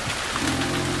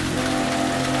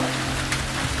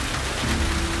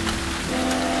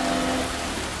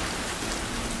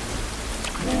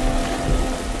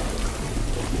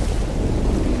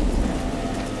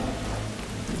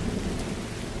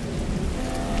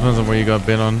 Depends on where you got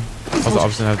bit on. Also,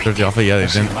 obviously, have 30 alpha. Yeah, they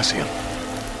didn't. I see him.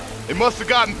 They must have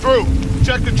gotten through.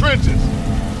 Check the trenches.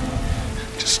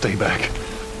 Just stay back.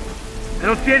 I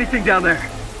don't see anything down there.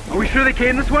 Are we sure they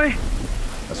came this way?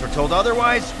 Unless we're told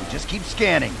otherwise, we just keep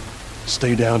scanning.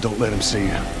 Stay down, don't let him see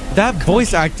you. That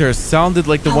voice actor sounded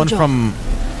like the one from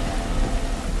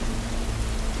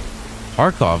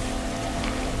Tarkov.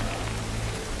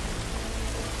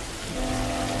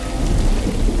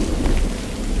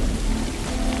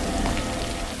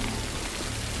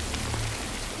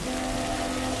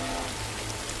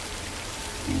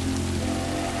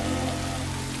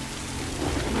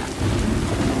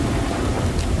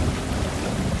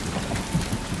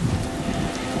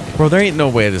 Bro, there ain't no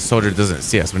way this soldier doesn't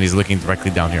see us when he's looking directly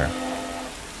down here.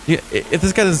 Yeah, if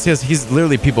this guy doesn't see us, he's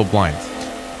literally people blind.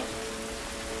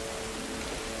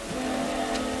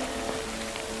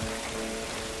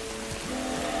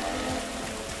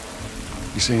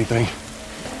 You see anything?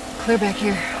 Clear back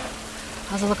here.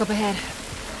 How's it look up ahead?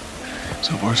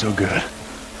 So far, so good.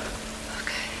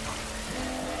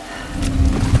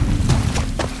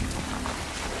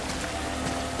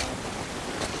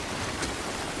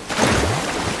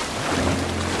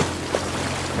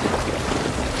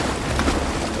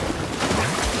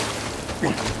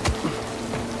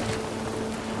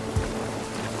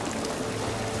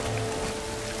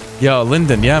 Yo,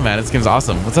 Lyndon, yeah, man, this game's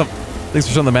awesome. What's up? Thanks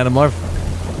for showing the Mandem love.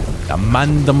 The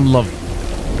Mandem love.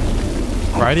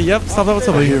 Friday, yep. Stop that. What's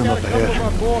up? I hear him up ahead.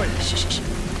 Shh.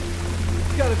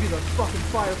 It's gotta be the fucking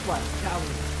Firefly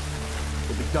cavalry.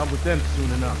 We'll be done with them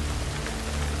soon enough.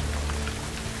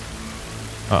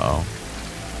 Uh-oh.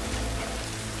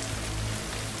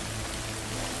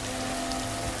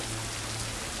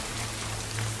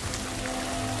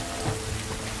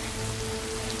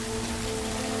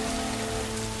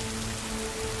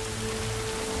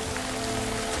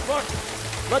 Fuck!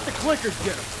 Let the clickers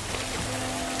get him.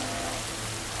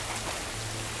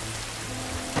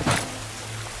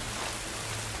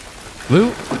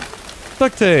 Loot.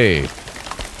 Duct tape.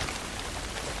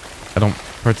 I don't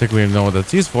particularly know what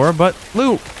that's used for, but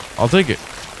loot. I'll take it.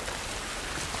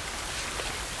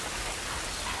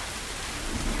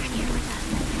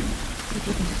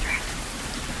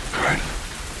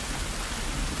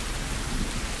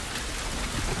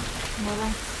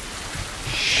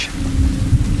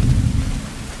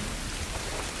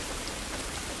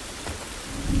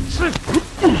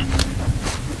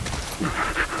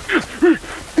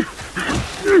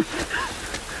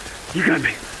 You got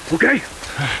me, okay?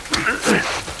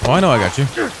 Oh, I know I got you.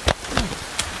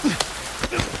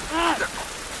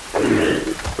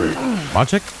 Mod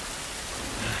check.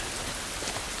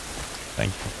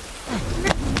 Thank you.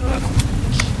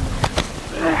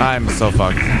 I'm so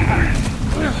fucked.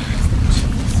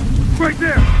 Right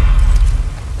there!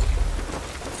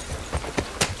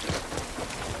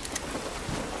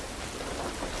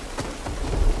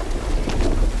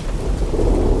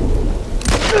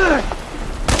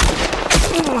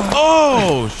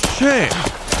 Oh, shit.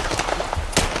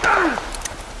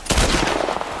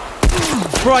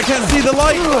 Bro, I can't see the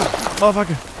light.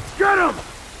 Motherfucker. Get him!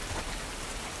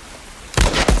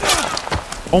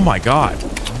 Oh my god.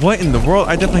 What in the world?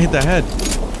 I definitely hit the head.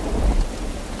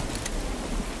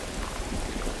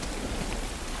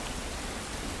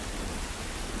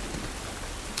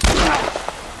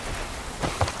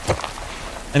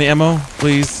 Any ammo,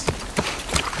 please?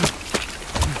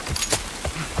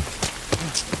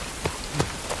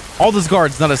 All this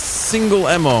guards, not a single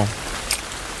ammo.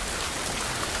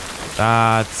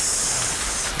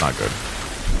 That's not good.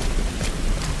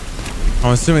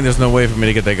 I'm assuming there's no way for me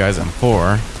to get that guy's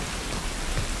M4.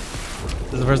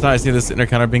 This is the first time I see this inner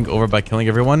counter being over by killing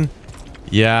everyone.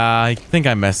 Yeah, I think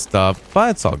I messed up,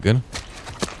 but it's all good.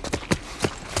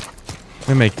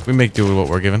 We make do with what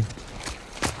we're given.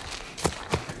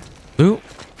 Loot?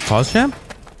 Pause champ?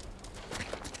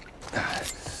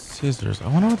 Scissors. I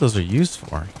wonder what those are used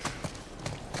for.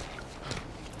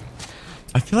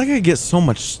 I feel like I get so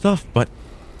much stuff, but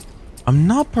I'm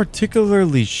not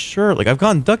particularly sure. Like, I've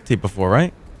gotten duct tape before,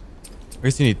 right? I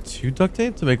guess you need 2 duct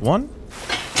tape to make 1?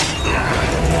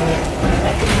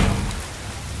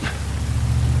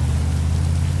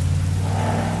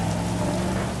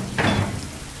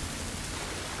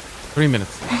 Three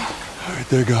minutes. All right,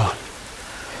 there you go.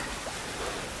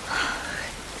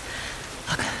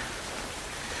 Look,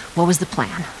 what was the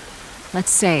plan?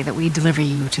 Let's say that we deliver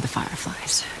you to the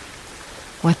Fireflies.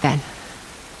 What then?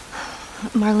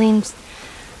 Marlene,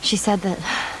 she said that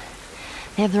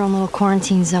they have their own little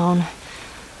quarantine zone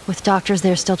with doctors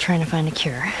there still trying to find a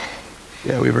cure.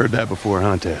 Yeah, we've heard that before,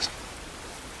 huh, Tess?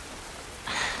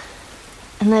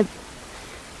 And that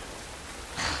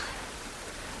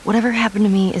whatever happened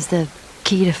to me is the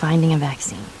key to finding a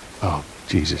vaccine. Oh,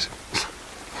 Jesus.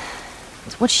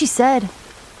 It's what she said.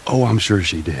 Oh, I'm sure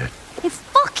she did. Hey,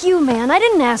 fuck you, man. I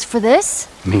didn't ask for this.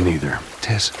 Me neither.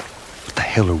 Tess, what the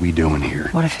hell are we doing here?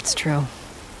 What if it's true?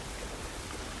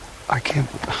 I can't...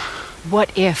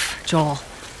 What if, Joel?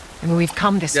 I mean, we've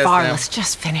come this far. Let's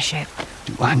just finish it.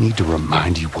 Do I need to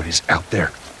remind you what is out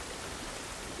there?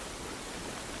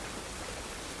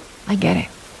 I get it.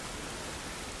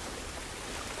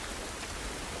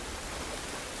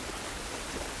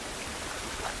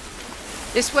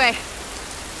 This way.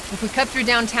 If we cut through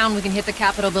downtown, we can hit the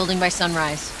Capitol building by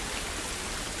sunrise.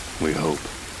 We hope.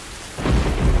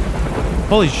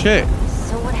 Holy shit.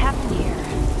 So what happened here?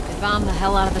 They bombed the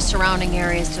hell out of the surrounding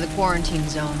areas to the quarantine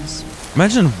zones.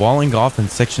 Imagine walling off and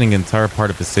sectioning an entire part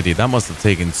of the city. That must have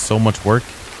taken so much work.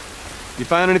 You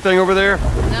find anything over there?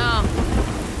 No.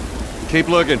 Keep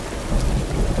looking.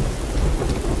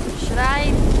 Should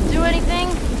I do anything?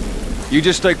 You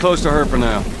just stay close to her for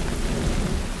now.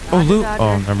 Oh, loot.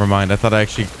 Oh, never mind. I thought I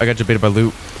got debated by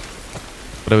loot.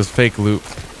 But it was fake loot.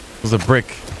 It was a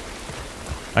brick.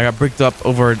 I got bricked up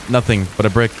over nothing but a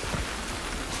brick.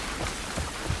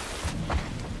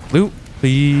 Loot,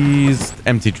 please.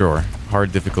 Empty drawer.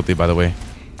 Hard difficulty, by the way.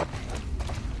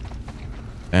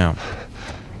 Damn.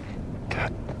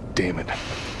 God damn it.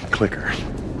 Clicker.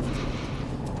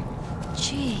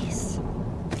 Jeez.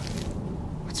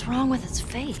 What's wrong with its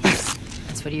face?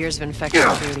 That's what years of infection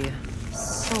do to you.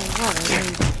 So what, are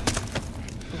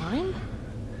they blind?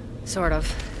 Sort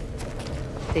of.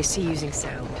 They see using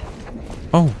sound.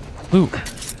 Oh, loot.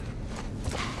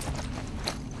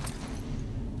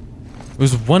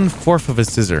 was 1/4 of a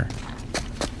scissor.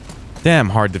 Damn,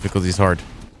 hard difficulty is hard.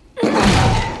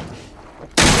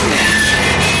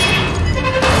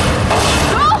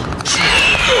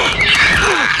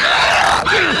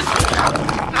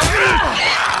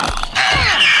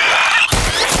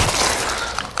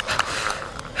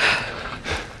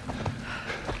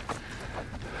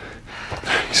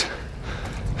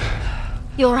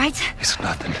 You alright? It's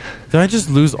nothing. Did I just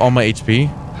lose all my HP?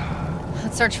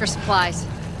 Let's search for supplies.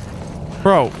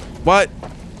 Bro, what?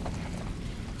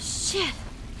 Shit.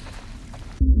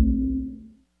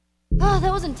 Oh,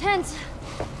 that was intense.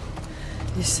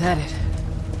 You said it.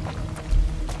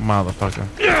 Motherfucker.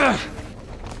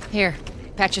 Here,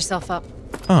 patch yourself up.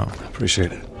 Oh.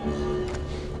 Appreciate it.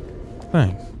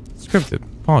 Thanks. Scripted.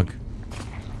 Pog.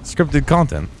 Scripted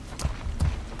content.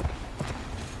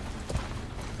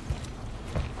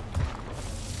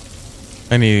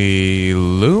 Any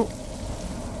loot?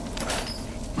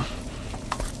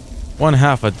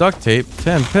 1/2 a duct tape,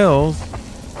 10 pills.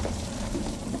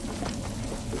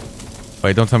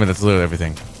 Wait, don't tell me that's literally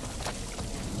everything.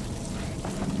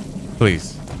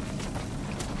 Please.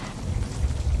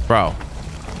 Bro.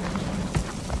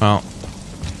 Well.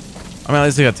 I mean, at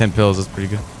least I got 10 pills. That's pretty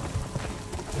good.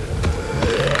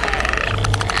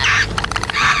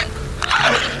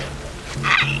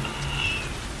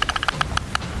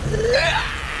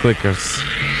 Clickers.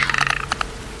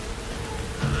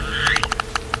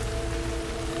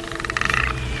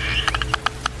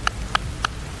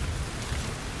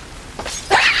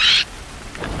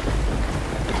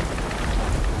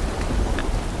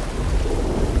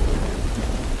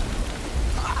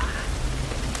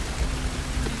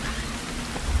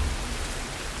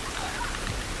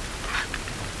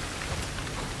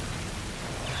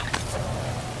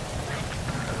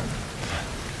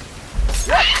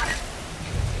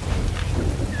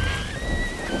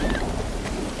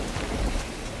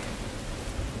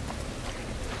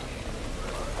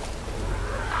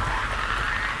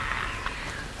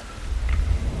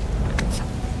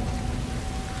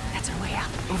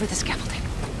 Over the scaffolding.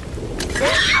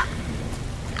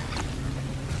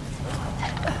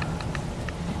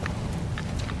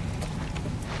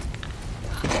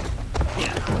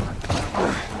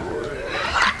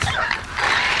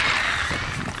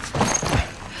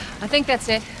 I think that's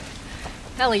it.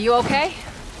 Ellie, you okay?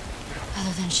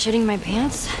 Other than shitting my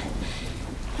pants,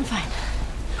 I'm fine.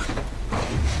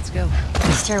 Let's go.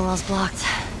 The stairwell's blocked.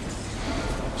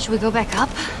 Should we go back up?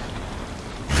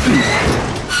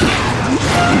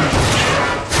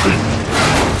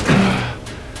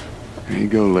 There you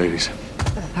go, ladies.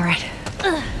 All right.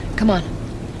 Come on.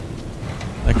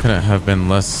 That couldn't have been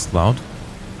less loud.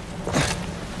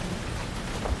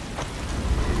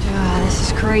 This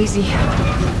is crazy.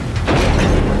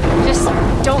 Just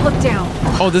don't look down.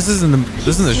 Oh, this isn't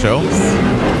the show.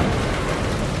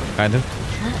 Kind of.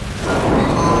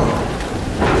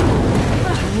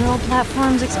 Terminal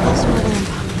platforms exposed to weather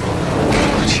impossible.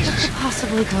 What could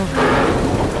possibly go wrong?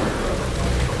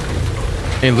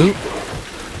 Hey, Luke.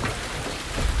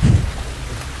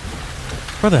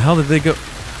 Where the hell did they go?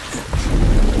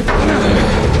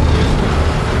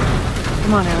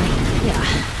 Come on, Ellie. Yeah.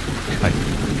 Hi.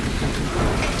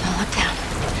 Don't look down.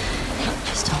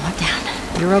 Just don't look down.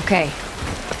 You're okay.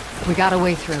 We got a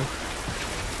way through.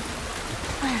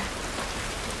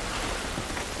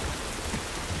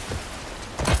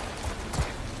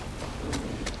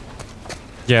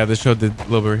 Yeah, this show did a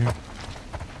little bit here.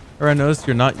 Or I noticed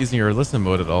you're not using your listen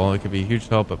mode at all. It could be a huge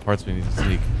help at parts we need to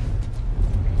sneak.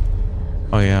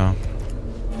 Oh yeah.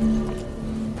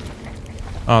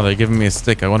 Oh, they're giving me a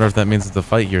stick. I wonder if that means it's a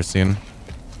fight here soon.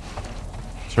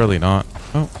 Surely not.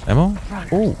 Oh, ammo?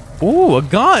 Oh, oh, a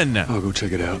gun! I'll go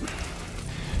check it out.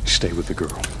 Stay with the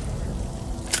girl.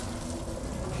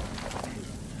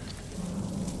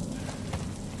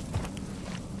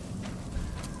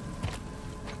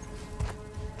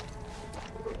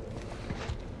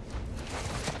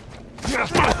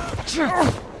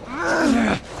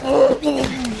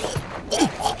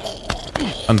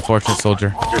 Unfortunate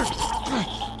soldier.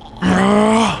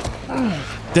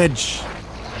 Dead.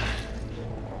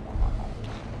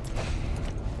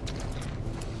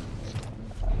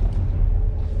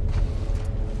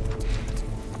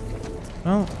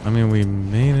 Well, I mean, we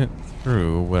made it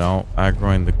through without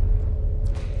aggroing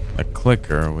the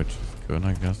clicker, which is good,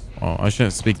 I guess. Oh, I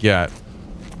shouldn't speak yet.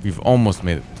 We've almost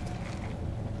made it.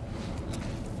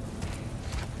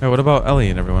 Hey, what about Ellie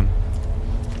and everyone?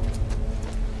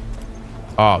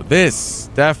 Oh, this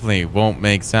definitely won't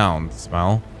make sound,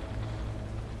 smell.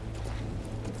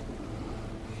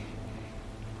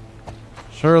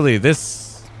 Surely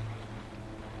this...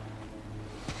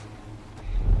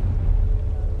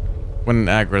 when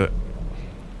aggro.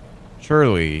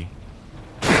 Surely.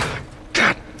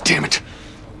 God damn it.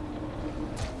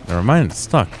 Never mind, it's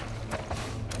stuck.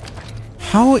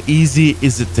 How easy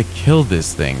is it to kill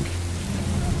this thing?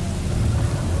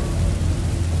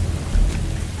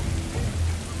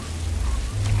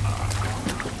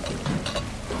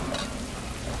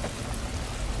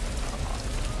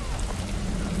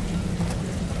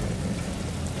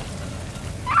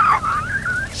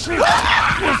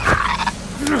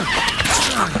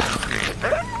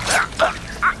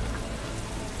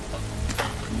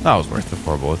 That was worth the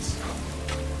 4 bullets.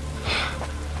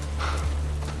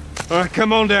 All right,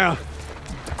 come on down.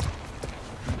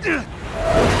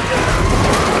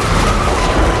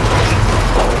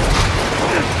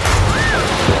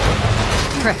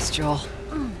 Press, Joel.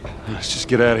 Let's just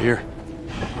get out of here.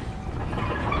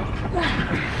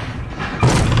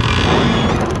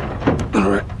 All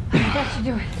right. That should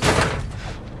do it.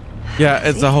 Yeah,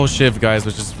 it's a whole shiv, guys,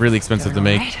 which is really expensive to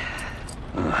make.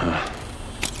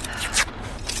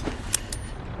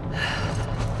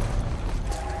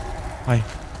 Hi.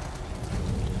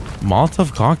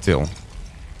 Molotov cocktail.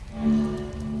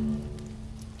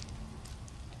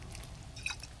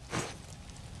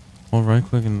 Oh, right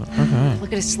click and okay.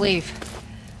 Look at his sleeve.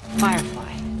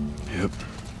 Firefly. Yep.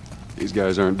 These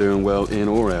guys aren't doing well in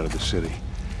or out of the city.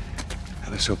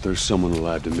 Let's hope there's someone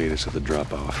alive to meet us at the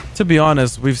drop-off. To be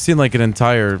honest, we've seen like an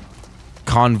entire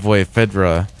convoy of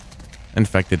Fedra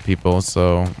infected people,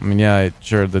 so I mean, yeah,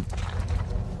 sure that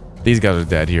these guys are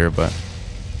dead here, but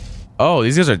oh,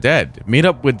 these guys are dead. Meet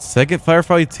up with second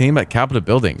Firefly team at Capitol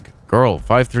Building. Girl,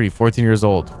 5'3", 14 years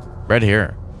old, red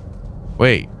hair.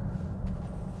 Wait,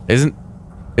 isn't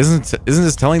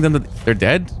this telling them that they're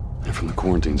dead? They're from the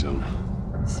quarantine zone.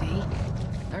 See,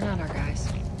 they're not our guys.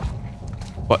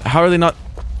 What? How are they not?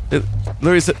 It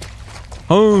literally said,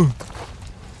 "Oh,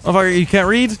 oh, you can't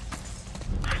read."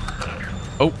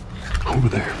 Oh, over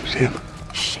there, it's him.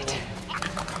 Shit.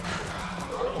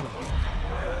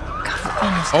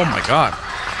 Oh my god.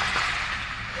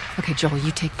 Okay, Joel,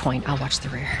 you take point. I'll watch the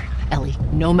rear. Ellie,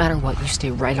 no matter what, you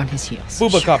stay right on his heels.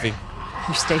 Booba coffee.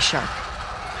 You stay sharp.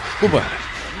 Booba.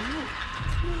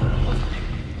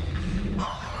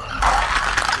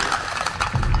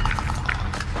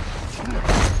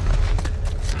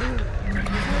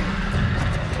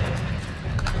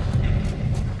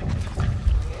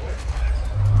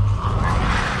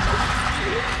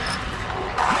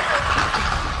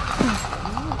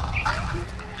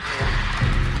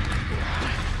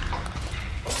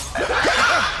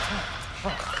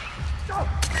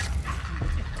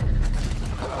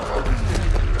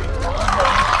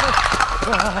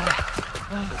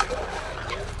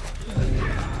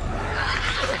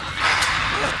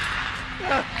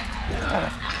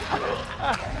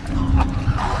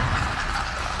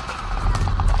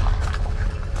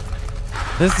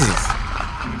 This is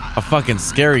a fucking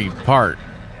scary part.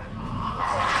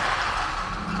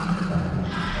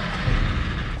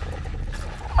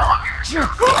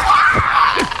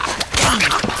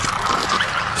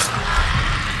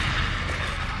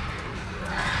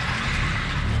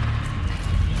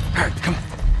 Alright, come on.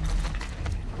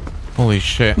 Holy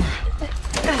shit.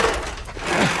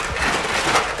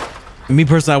 Me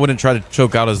personally, I wouldn't try to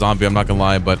choke out a zombie, I'm not gonna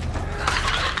lie, but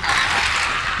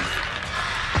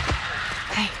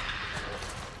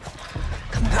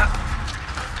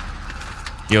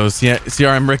yo,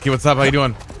 CRM Ricky, what's up? How you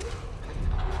doing?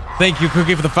 Thank you,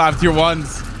 Cookie, for the 5 tier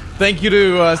 1s. Thank you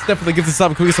to Stephanie, give this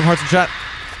up, Cookie, some hearts in chat.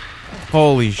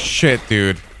 Holy shit,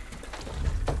 dude.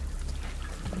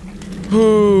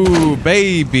 Ooh,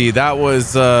 baby, that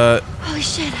was Holy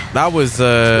shit. that was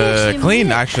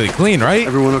clean, actually, clean, right?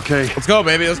 Everyone okay? Let's go,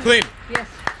 baby, let's clean. Yes.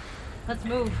 Let's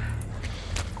move.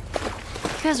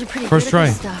 You guys are pretty First good try. at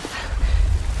this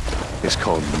stuff. It's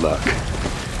called luck.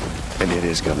 And it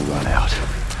is gonna run out.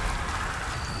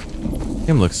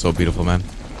 Him looks so beautiful, man.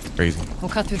 Crazy. We'll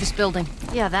cut through this building.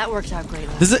 Yeah, that worked out great.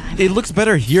 Does it? It looks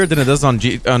better here than it does on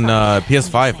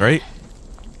PS5, right?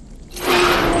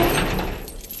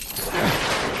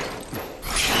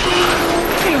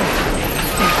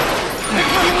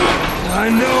 I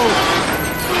know.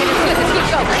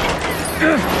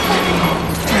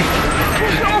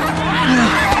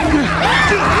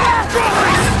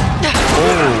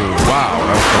 Oh wow,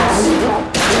 that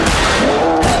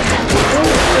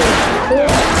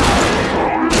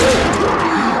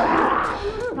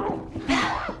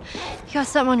You got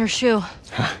something on your shoe.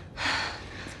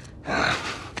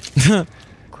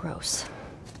 Gross.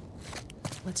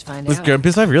 Let's find Let's out. grab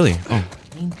PS5, really? Oh.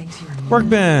 Main things here are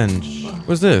Workbench.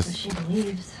 What's this? She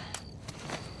believes.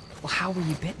 Well, how were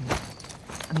you bitten?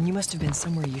 I mean, you must have been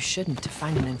somewhere you shouldn't to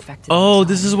find an infected. Oh,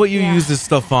 this is what you use this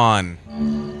stuff on.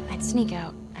 I'd sneak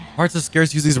out. Hearts of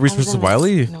Scarce use these resources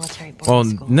wisely. Well,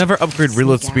 never upgrade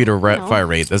reload speed or fire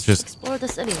rate. That's just Explore the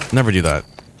city. never do that.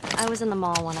 I was in the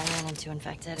mall when I ran into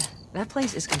infected. That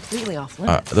place is completely off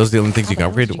limits. Those are the only things you can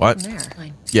upgrade. What?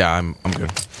 Yeah, I'm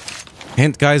good.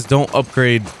 Hint, guys, don't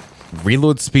upgrade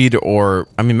reload speed or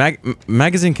I mean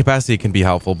magazine capacity can be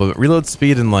helpful, but reload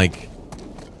speed and like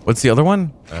what's the other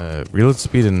one? Reload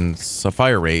speed and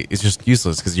fire rate is just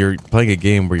useless because you're playing a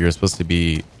game where you're supposed to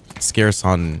be scarce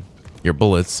on your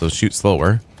bullets, so shoot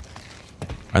slower.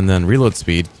 And then reload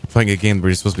speed, you're playing a game where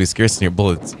you're supposed to be scarce on your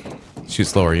bullets, shoot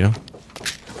slower, you know?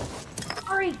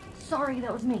 Sorry,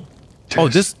 that was me. Oh,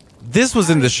 this was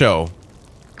in the show.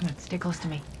 Come on, stay close to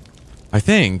me. I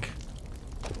think.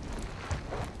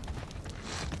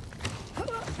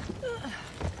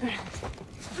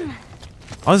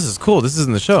 Oh, this is cool. This is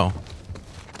in the show.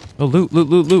 Oh, loot, loot,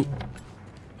 loot, loot.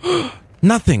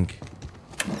 Nothing.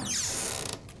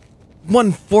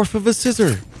 1/4 of a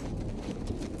scissor.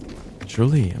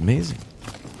 Truly amazing.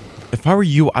 If I were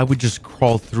you, I would just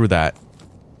crawl through that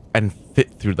and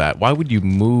fit through that. Why would you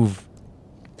move?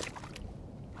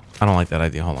 I don't like that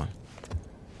idea. Hold on.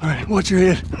 All right, watch your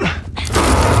head.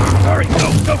 All right,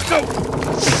 go, go, go.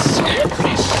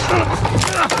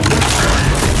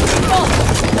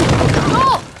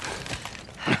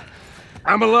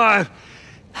 I'm alive.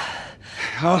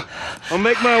 I'll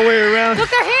make my way around. Look,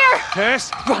 they're here!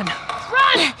 Tess? Run!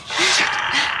 Run!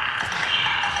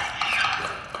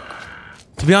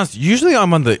 To be honest, usually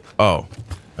I'm on the... Oh.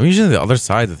 I'm usually on the other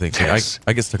side of things. Like,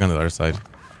 I get stuck on the other side.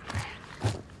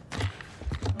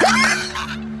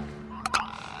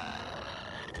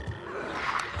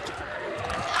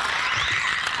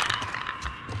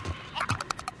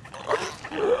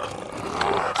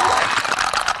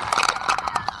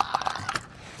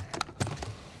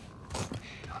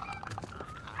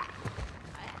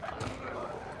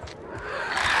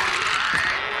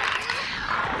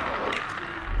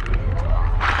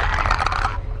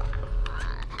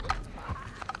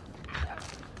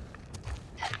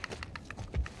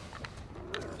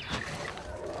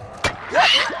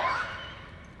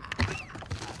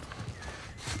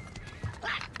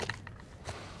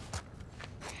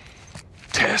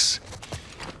 Tess.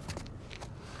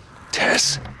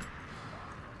 Tess.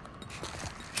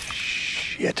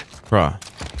 Shit. Bruh.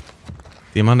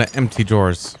 The amount of empty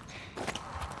drawers.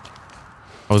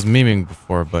 I was memeing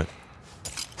before, but...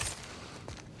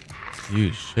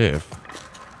 You shift.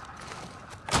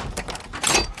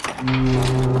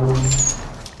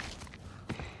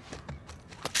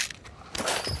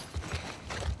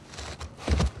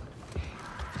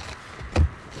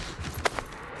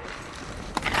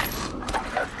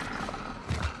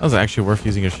 That was actually worth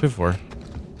using a shiv for.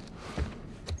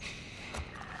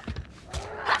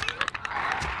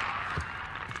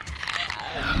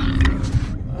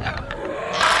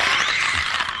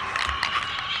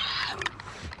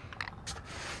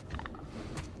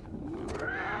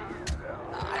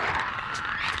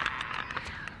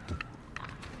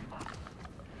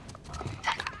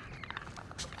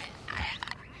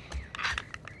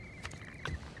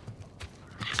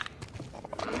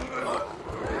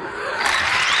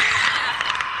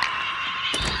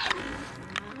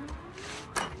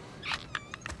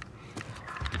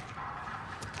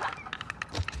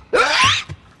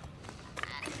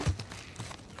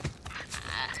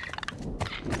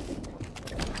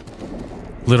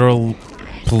 Literal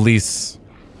police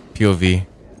POV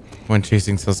when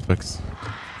chasing suspects.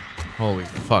 Holy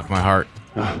fuck, my heart.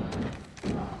 That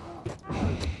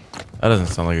doesn't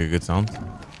sound like a good sound. Hey,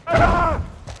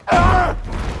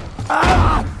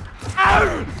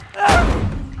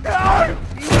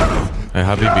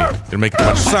 Habibi, you're making too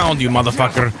much sound, you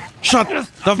motherfucker. Shut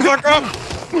the fuck up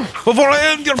before I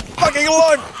end your fucking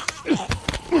life.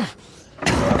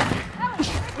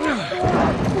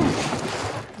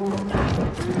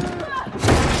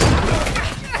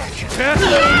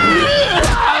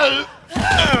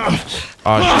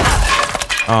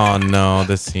 Oh no,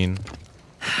 this scene.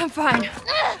 I'm fine.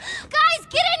 Guys,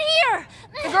 get in here!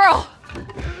 The girl!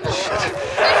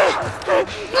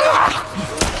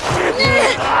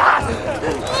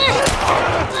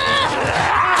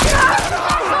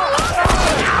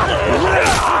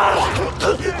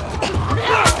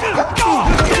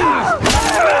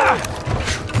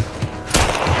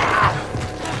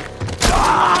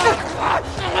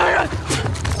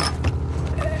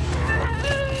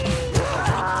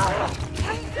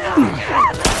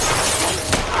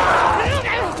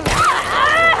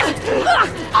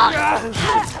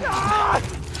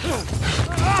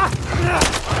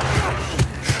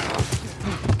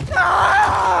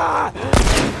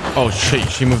 Oh shit,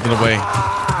 she moved it away.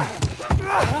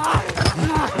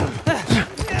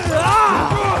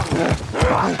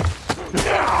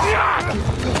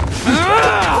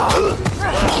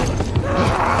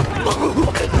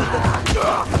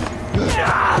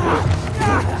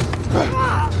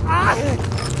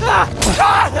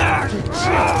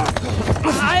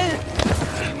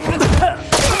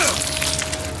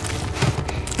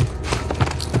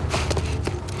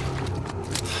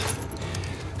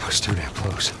 I was too damn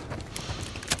close.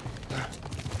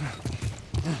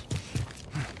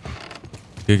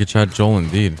 Good shot, Joel,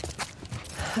 indeed.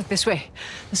 This way.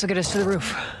 This will get us to the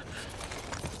roof.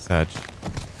 Sag.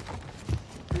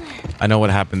 I know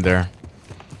what happened there.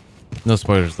 No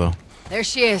spoilers, though. There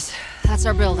she is. That's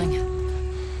our building.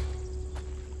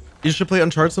 You should play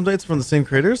Uncharted someday. It's from the same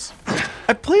creators.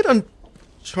 I played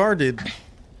Uncharted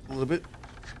a little bit.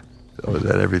 So is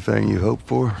that everything you hoped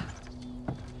for?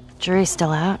 Jury's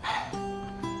still out.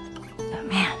 But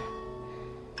man,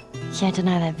 can't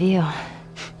deny that view.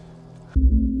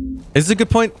 Is this a good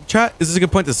point, chat? Is this a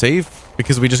good point to save?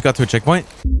 Because we just got to a checkpoint?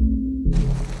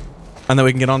 And then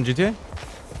we can get on GTA?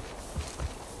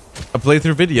 A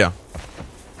playthrough video.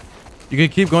 You can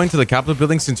keep going to the Capitol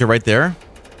building since you're right there.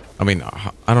 I mean,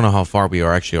 I don't know how far we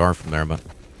are from there, but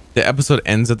the episode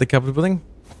ends at the Capitol building.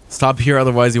 Stop here,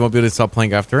 otherwise you won't be able to stop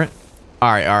playing after it.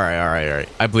 All right.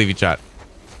 I believe you, chat.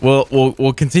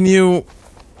 We'll continue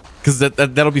because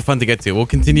that'll be fun to get to. We'll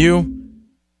continue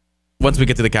once we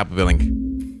get to the Capitol building.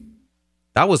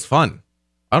 That was fun.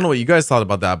 I don't know what you guys thought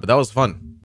about that, but that was fun.